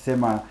Pupa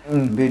akisema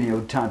mbinu ya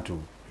utatu.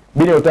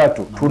 Mbinu ya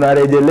utatu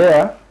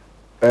tunarejelea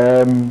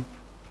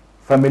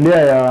familia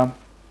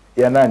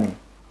ya nani?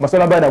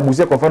 Masuala ambayo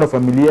yanagusia kwa mfano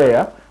familia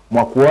ya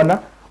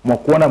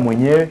Mwakuona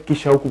mwenyewe,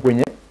 kisha huku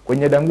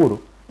kwenye Danguru.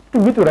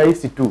 Vitu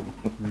rahisi tu.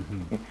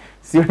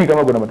 Sioni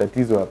kama kuna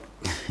matatizo hapo.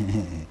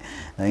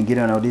 Na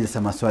wengine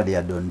wanauliza maswali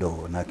ya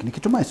dondoo. Na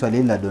nikitumai swali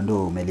hili la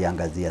dondoo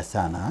umeliangazia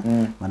sana.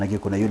 Maana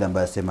kuna yule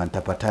ambaye asema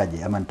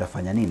nitapataje ama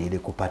nitafanya nini ili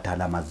kupata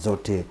alama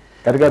zote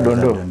katika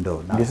dondoo.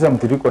 Ndio sasa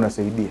mtiririko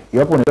unasaidia.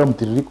 Iwapo unaelewa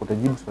mtiririko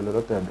utajibu swali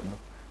lolote la dondoo.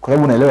 Kwa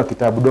sababu unaelewa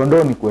kitabu.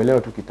 Dondoo ni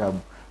kuelewa tu kitabu,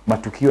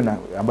 matukio na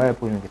ambayo yapo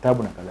kwenye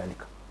kitabu na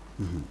kadhalika.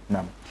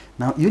 Naam.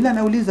 Na yule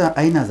anauliza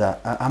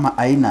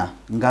aina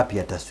ngapi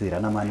ya taswira,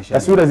 na maanisha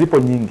taswira zipo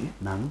nyingi.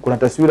 Naam. Kuna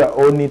taswira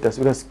oni,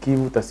 taswira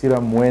sikivu,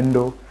 taswira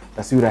mwendo,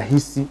 taswira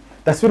hisi.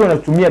 Taswira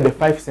unatumia the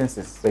 5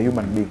 senses za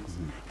human beings.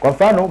 Kwa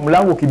mfano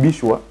mlango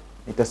ukibishwa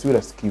ni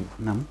taswira sikivu.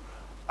 Naam.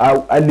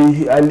 Au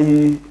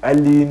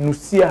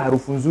alinusia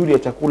harufu nzuri ya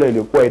chakula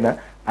iliyokuwa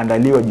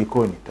inaandaliwa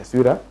jikoni,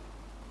 taswira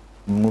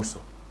mnuso.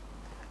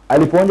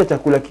 Alipoonja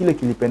chakula kile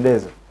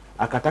kilipendeza,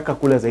 akataka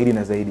kula zaidi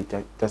na zaidi,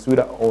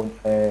 taswira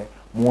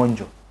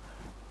muonjo.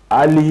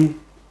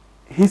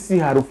 Alihisi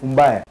harufu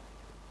mbaya,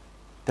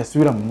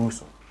 taswira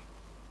mnuso.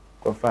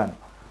 Kwa mfano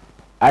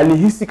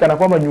alihisi kana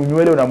kwamba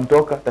nywele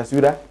unamtoka,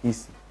 taswira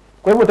hisi.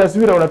 Kwa hivyo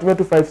taswira unatumia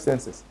tu 5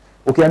 senses.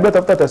 Ukiambia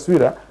tafuta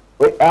taswira,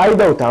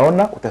 aidha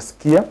utaona,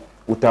 utasikia,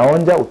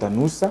 utaonja,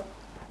 utanusa,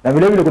 na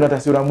vile vile kuna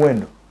taswira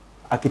mwendo.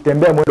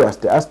 Akitembea mwendo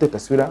aste,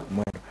 taswira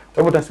mwendo.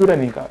 Kwa hivyo taswira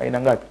ni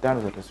aina ngapi?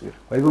 5 za taswira.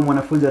 Kwa hivyo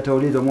mwanafunzi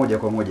ataulizwa moja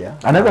kwa moja.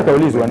 Anaweza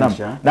kaulizwa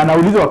na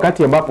anaulizwa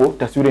wakati ambapo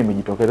taswira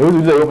imejitokeza. Huwezi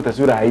uliza iwapo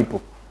taswira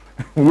haipo.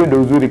 Hiyo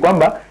ndio uzuri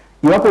kwamba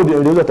iwapo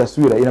uliuliza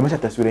taswira inamaanisha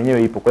taswira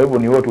yenyewe ipo. Kwa hivyo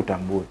ni wewe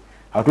utambue.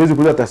 Hatuwezi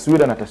kuuliza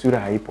taswira na taswira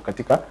haipo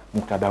katika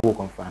muktadha huo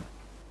kwa mfano.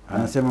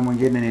 Anasema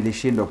mwingine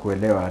nilishindwa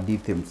kuelewa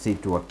hadithi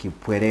msitu wa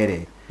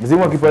Kipwerere.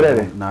 Mzimu wa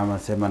Kiporere. Na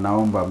anasema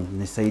naomba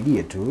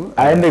nisaidie tu.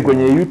 Aende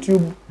kwenye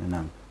YouTube.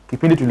 Naam.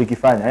 Kipindi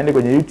tulikifanya. Aende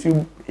kwenye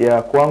YouTube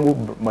ya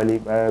kwangu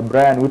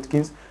Brian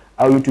Whitkins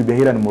au YouTube ya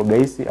Hiran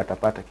Mogaisi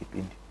atapata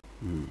kipindi.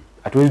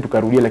 Hatuwezi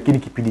tukarudia, lakini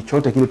kipindi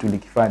chote kile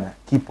tulikifanya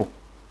kipo.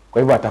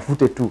 Kwa hivyo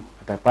atafute tu,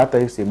 atapata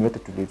hiyo sehemu yote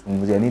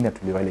tulizungumzia nini na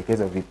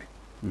tuliwaelekeza vipi.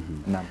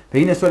 Naam.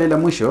 Pengine swali la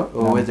mwisho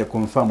uweze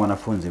kumfahamu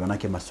wanafunzi,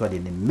 manake maswali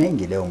ni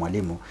mengi leo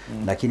mwalimu,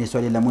 lakini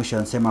swali la mwisho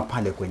anasema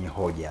pale kwenye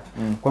hoja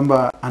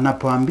kwamba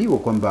anapoambiwa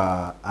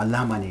kwamba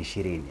alama ni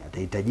 20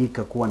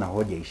 atahitajika kuwa na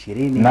hoja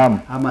 20. Naam.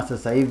 Ama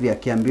sasa hivi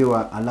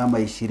akiambiwa alama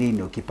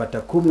 20 ukipata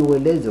 10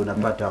 ueleze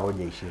unapata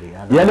hoja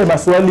 20. Yale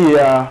maswali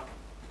ya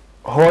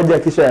hoja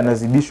kisha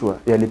yanazidishwa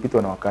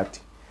yalipitwa na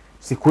wakati.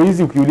 Siku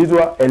hizi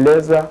ukiulizwa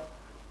eleza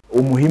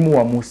umuhimu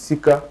wa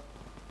mhusika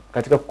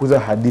katika kukuza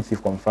hadithi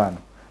kwa mfano,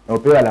 na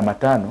upewa alama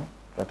 5,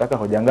 tunataka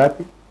hoja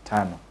ngapi?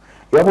 5.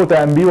 Iwapo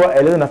utaambiwa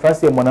eleza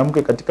nafasi ya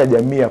mwanamke katika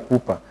jamii ya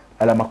Pupa,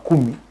 alama 10,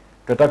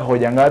 tunataka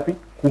hoja ngapi?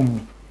 10.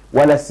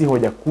 Wala si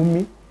hoja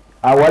 10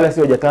 au wala si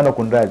hoja 5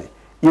 kunradhi.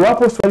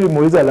 Iwapo swali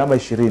limeuliza alama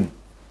 20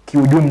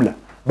 kiujumla,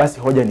 basi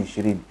hoja ni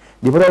 20.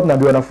 Ndipo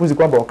tunaambia wanafunzi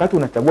kwamba wakati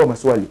unachagua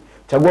maswali,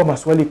 chagua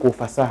maswali kwa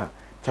ufasaha.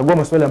 Chagua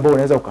maswali ambayo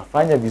unaweza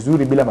ukafanya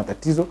vizuri bila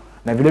matatizo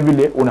na vile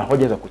vile una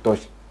hoja za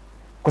kutosha.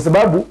 Kwa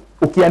sababu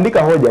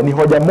ukiandika hoja ni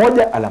hoja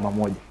moja alama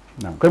 1.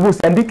 Kwa hivyo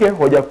usiandike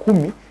hoja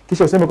 10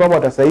 kisha useme kwamba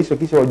watasahisha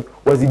kisha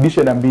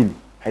wazidishe na 2.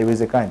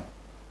 Haiwezekani.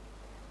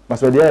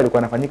 Maswali haya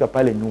yalikuwa yanafanyika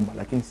pale nyuma,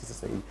 lakini si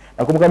sasa hivi.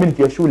 Nakumbuka mimi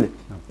nikiwa shule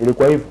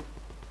ilikuwa hivyo.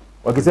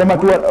 Wakisema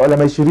tu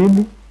alama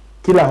 20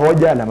 kila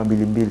hoja alama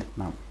 2.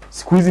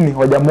 Siku hizi ni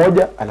hoja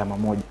moja alama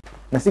 1.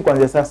 Na si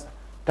kuanzia sasa.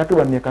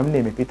 Takriban miaka 4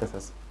 imepita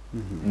sasa.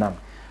 Naam.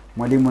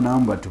 Mwalimu,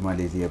 naomba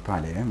tumalizie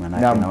pale,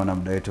 maana naona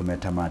muda wetu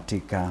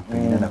umetamatika.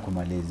 Pengine na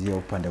kumalizia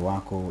upande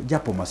wako,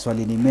 japo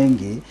maswali ni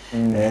mengi.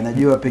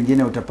 Najua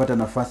pengine utapata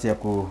nafasi ya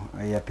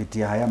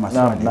kuyapitia haya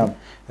maswali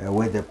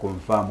uweze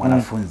kumfahamu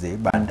mwanafunzi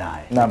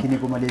baadaye. Lakini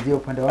kumalizia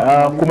upande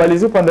wako.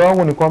 Kumalizia upande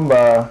wangu ni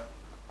kwamba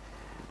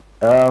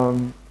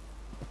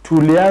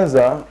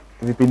tulianza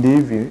vipindi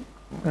hivi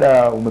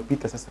muda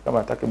umepita sasa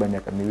kama takriban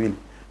miaka 2.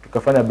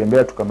 Tukafanya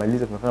Bembea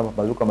tukamaliza, tumefanya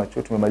Mapambazuko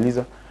Machweo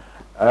tumemaliza.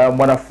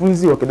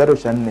 Mwanafunzi wa kidato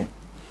cha 4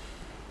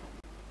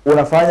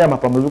 unafanya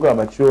Mapambazuko ya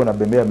Machweo na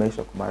Bembea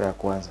Maisha kwa mara ya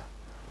kwanza,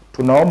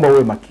 tunaomba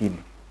uwe makini.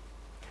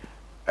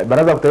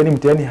 Baraza la kutahini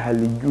mtihani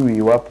halijui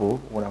iwapo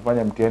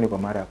unafanya mtihani kwa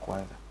mara ya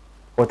kwanza.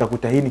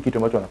 Watakutahini kitu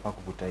ambacho wanafaa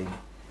kukutahini.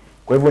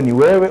 Kwa hivyo ni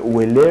wewe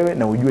uelewe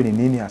na ujue ni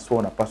nini haswa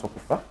unapaswa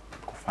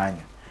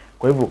kufanya.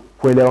 Kwa hivyo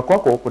kuelewa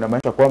kwako kuna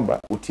maanisha kwamba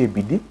utie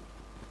bidii,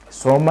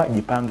 soma,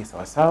 jipange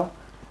sawa sawa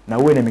na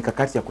uwe na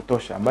mikakati ya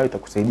kutosha ambayo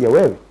itakusaidia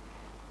wewe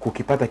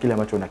kukipata kile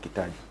ambacho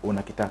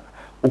unakitaka.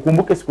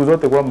 Ukumbuke siku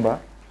zote kwamba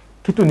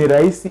kitu ni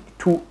rahisi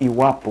tu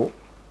iwapo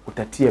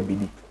utatia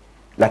bidii.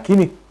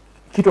 Lakini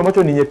kitu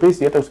ambacho ni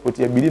nyepesi hata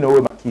usipotia bidii na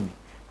uwe makini.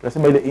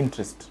 Tunasema ile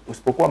interest.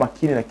 Usipokuwa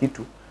makini na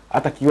kitu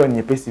hata kiwa ni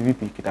nyepesi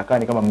vipi kitakaa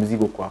ni kama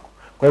mzigo kwako.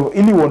 Kwa hivyo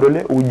ili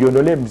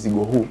ujiondolee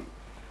mzigo huu,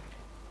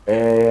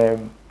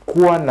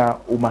 kuwa na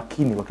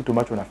umakini wa kitu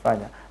ambacho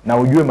unafanya na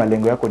ujue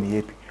malengo yako ni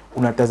yapi.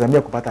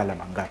 Unatazamia kupata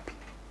alama ngapi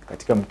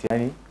katika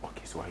mtihani wa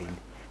Kiswahili.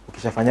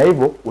 Ukishafanya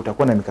hivyo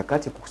utakuwa na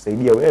mikakati ya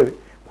kukusaidia wewe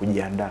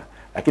kujiandaa.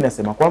 Lakini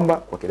nasema kwamba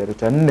kwa kidato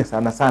cha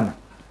 4 sana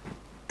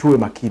tuwe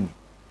makini.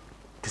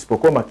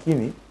 Tusipokuwa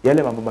makini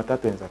yale mambo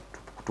matatu yanaweza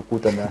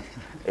kutukuta na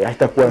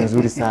haitakuwa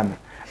nzuri sana.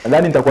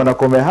 Nadhani nitakuwa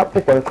nakomea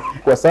hapo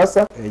kwa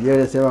sasa. Yeye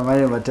anasema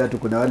maneno matatu.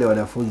 Kuna wale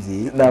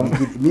wanafunzi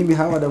mimi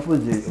hawa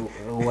wanafunzi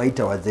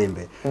waita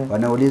wazembe.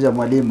 Wanauliza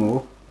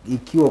mwalimu,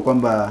 ikiwa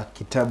kwamba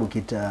kitabu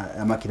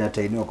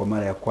kinatainiwa kwa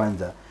mara ya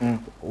kwanza,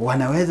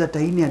 wanaweza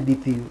taini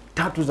hadithi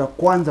 3 za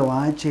kwanza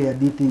waache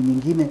hadithi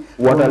nyingine?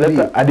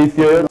 Wataleta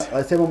hadithi yoyote.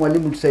 Wasema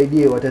mwalimu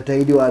tusaidie,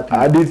 watataidi wapi?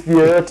 Hadithi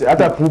yoyote,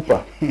 hata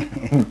Pupa.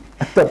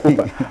 Hata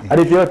Pupa.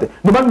 Hadithi yoyote.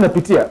 Ndio maana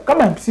tunapitia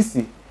kama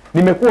sisi.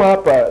 Nimekuwa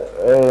hapa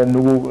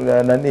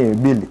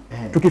Bili.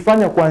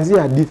 Tukifanya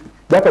kuanzia hadithi,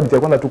 japo hadithi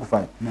ya kwanza tu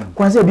kufanya.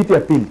 Kuanzia hadithi ya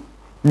pili.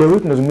 Leo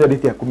tunazungumzia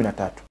hadithi ya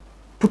 13.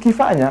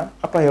 Tukifanya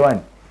hapa hewani.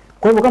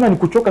 Kwa hivyo kama ni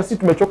kuchoka, sisi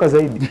tumechoka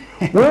zaidi.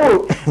 Wewe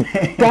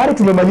tayari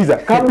tumemaliza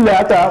kabla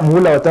hata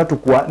muhula wa 3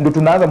 kwa ndio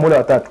tunaanza muhula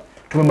wa 3.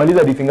 Tumemaliza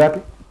hadithi ngapi?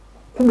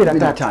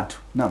 13.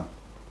 Naam.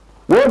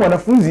 Wewe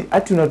mwanafunzi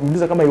ati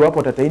unatuuliza kama iwapo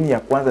utataini ya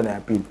kwanza na ya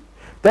pili.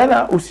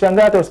 Tena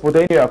usishangaa hata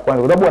usipotaini ya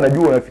kwanza, kwa sababu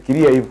wanajua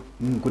unafikiria hivyo.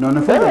 Kuna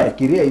wanafunzi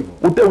wanafikiria hivyo.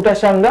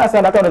 Utashangaa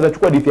sana hata unaweza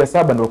chukua hadithi ya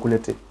 7 ndio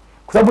wakuletee.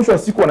 Kwa sababu mwisho wa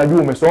siku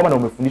wanajua umesoma na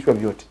umefundishwa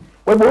vyote.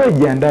 Kwa hivyo wewe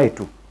jiandae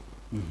tu.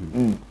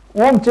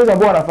 Huo mchezo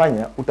ambao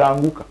wanafanya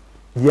utaanguka.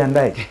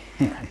 Jiandae.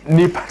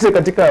 Nipate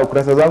katika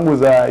kurasa zangu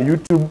za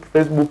YouTube,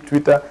 Facebook,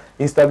 Twitter,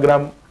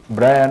 Instagram,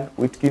 Brian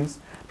Whitkins.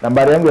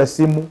 Nambari yangu ya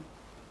simu,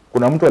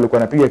 kuna mtu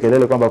alikuwa anapiga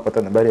kelele kwamba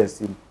apata nambari ya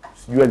simu.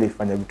 Sijui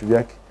alifanya vitu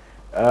vyake.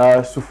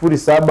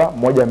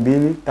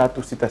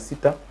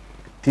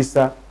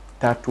 0712366932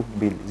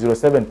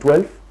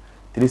 0712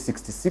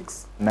 366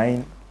 932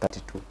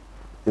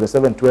 0712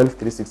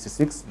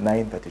 366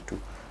 932.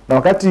 Na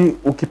wakati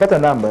ukipata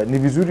namba ni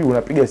vizuri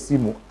unapiga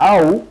simu,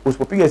 au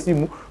usipopiga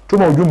simu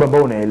tuma ujumbe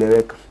ambao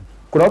unaeleweka.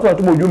 kuna watu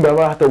wanatuma ujumbe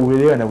ambao hata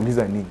uelewa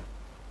anauliza nini.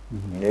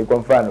 Kwa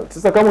mfano,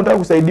 sasa kama unataka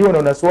kusaidiwa na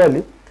una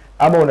swali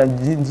ama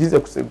unajinjiza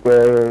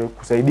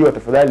kusaidiwa,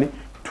 tafadhali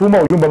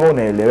tuma ujumbe ambao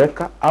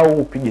unaeleweka au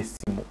upige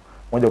simu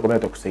moja kwa moja,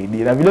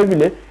 atakusaidia. Na vile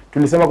vile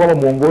tulisema kwamba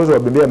mwongozo wa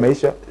Bembea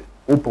Maisha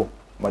upo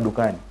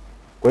madukani.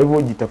 Kwa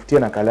hivyo jitafutie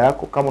nakala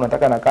yako. Kama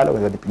unataka nakala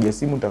unaweza nipigia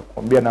simu,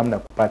 nitakwambia namna ya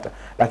kupata.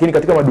 Lakini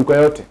katika maduka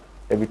yote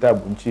ya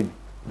vitabu nchini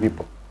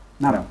vipo.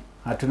 Naam.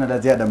 Hatuna la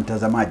ziada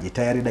mtazamaji.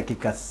 Tayari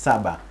dakika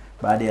 7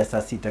 baada ya saa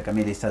 6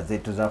 kamili saa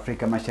zetu za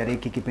Afrika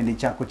Mashariki. Kipindi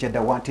chako cha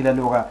Dawati la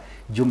Lugha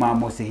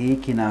Jumamosi hii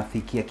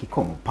kinafikia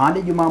kikomo.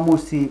 Pale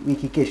Jumamosi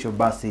wiki kesho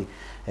basi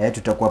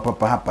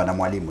tutakuwa hapa na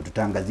Mwalimu.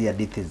 Tutaangazia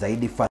hadithi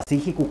zaidi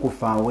fasihi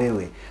kukufaa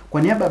wewe.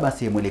 Kwa niaba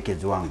basi ya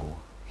mwelekezo wangu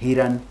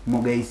Hiran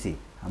Mugaisi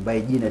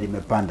ambaye jina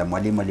limepanda,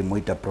 Mwalimu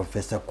alimuita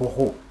Profesa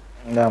Kuhu.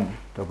 Naam.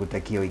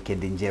 Tukutakia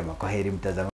weekend njema. Kwaheri mtazamaji.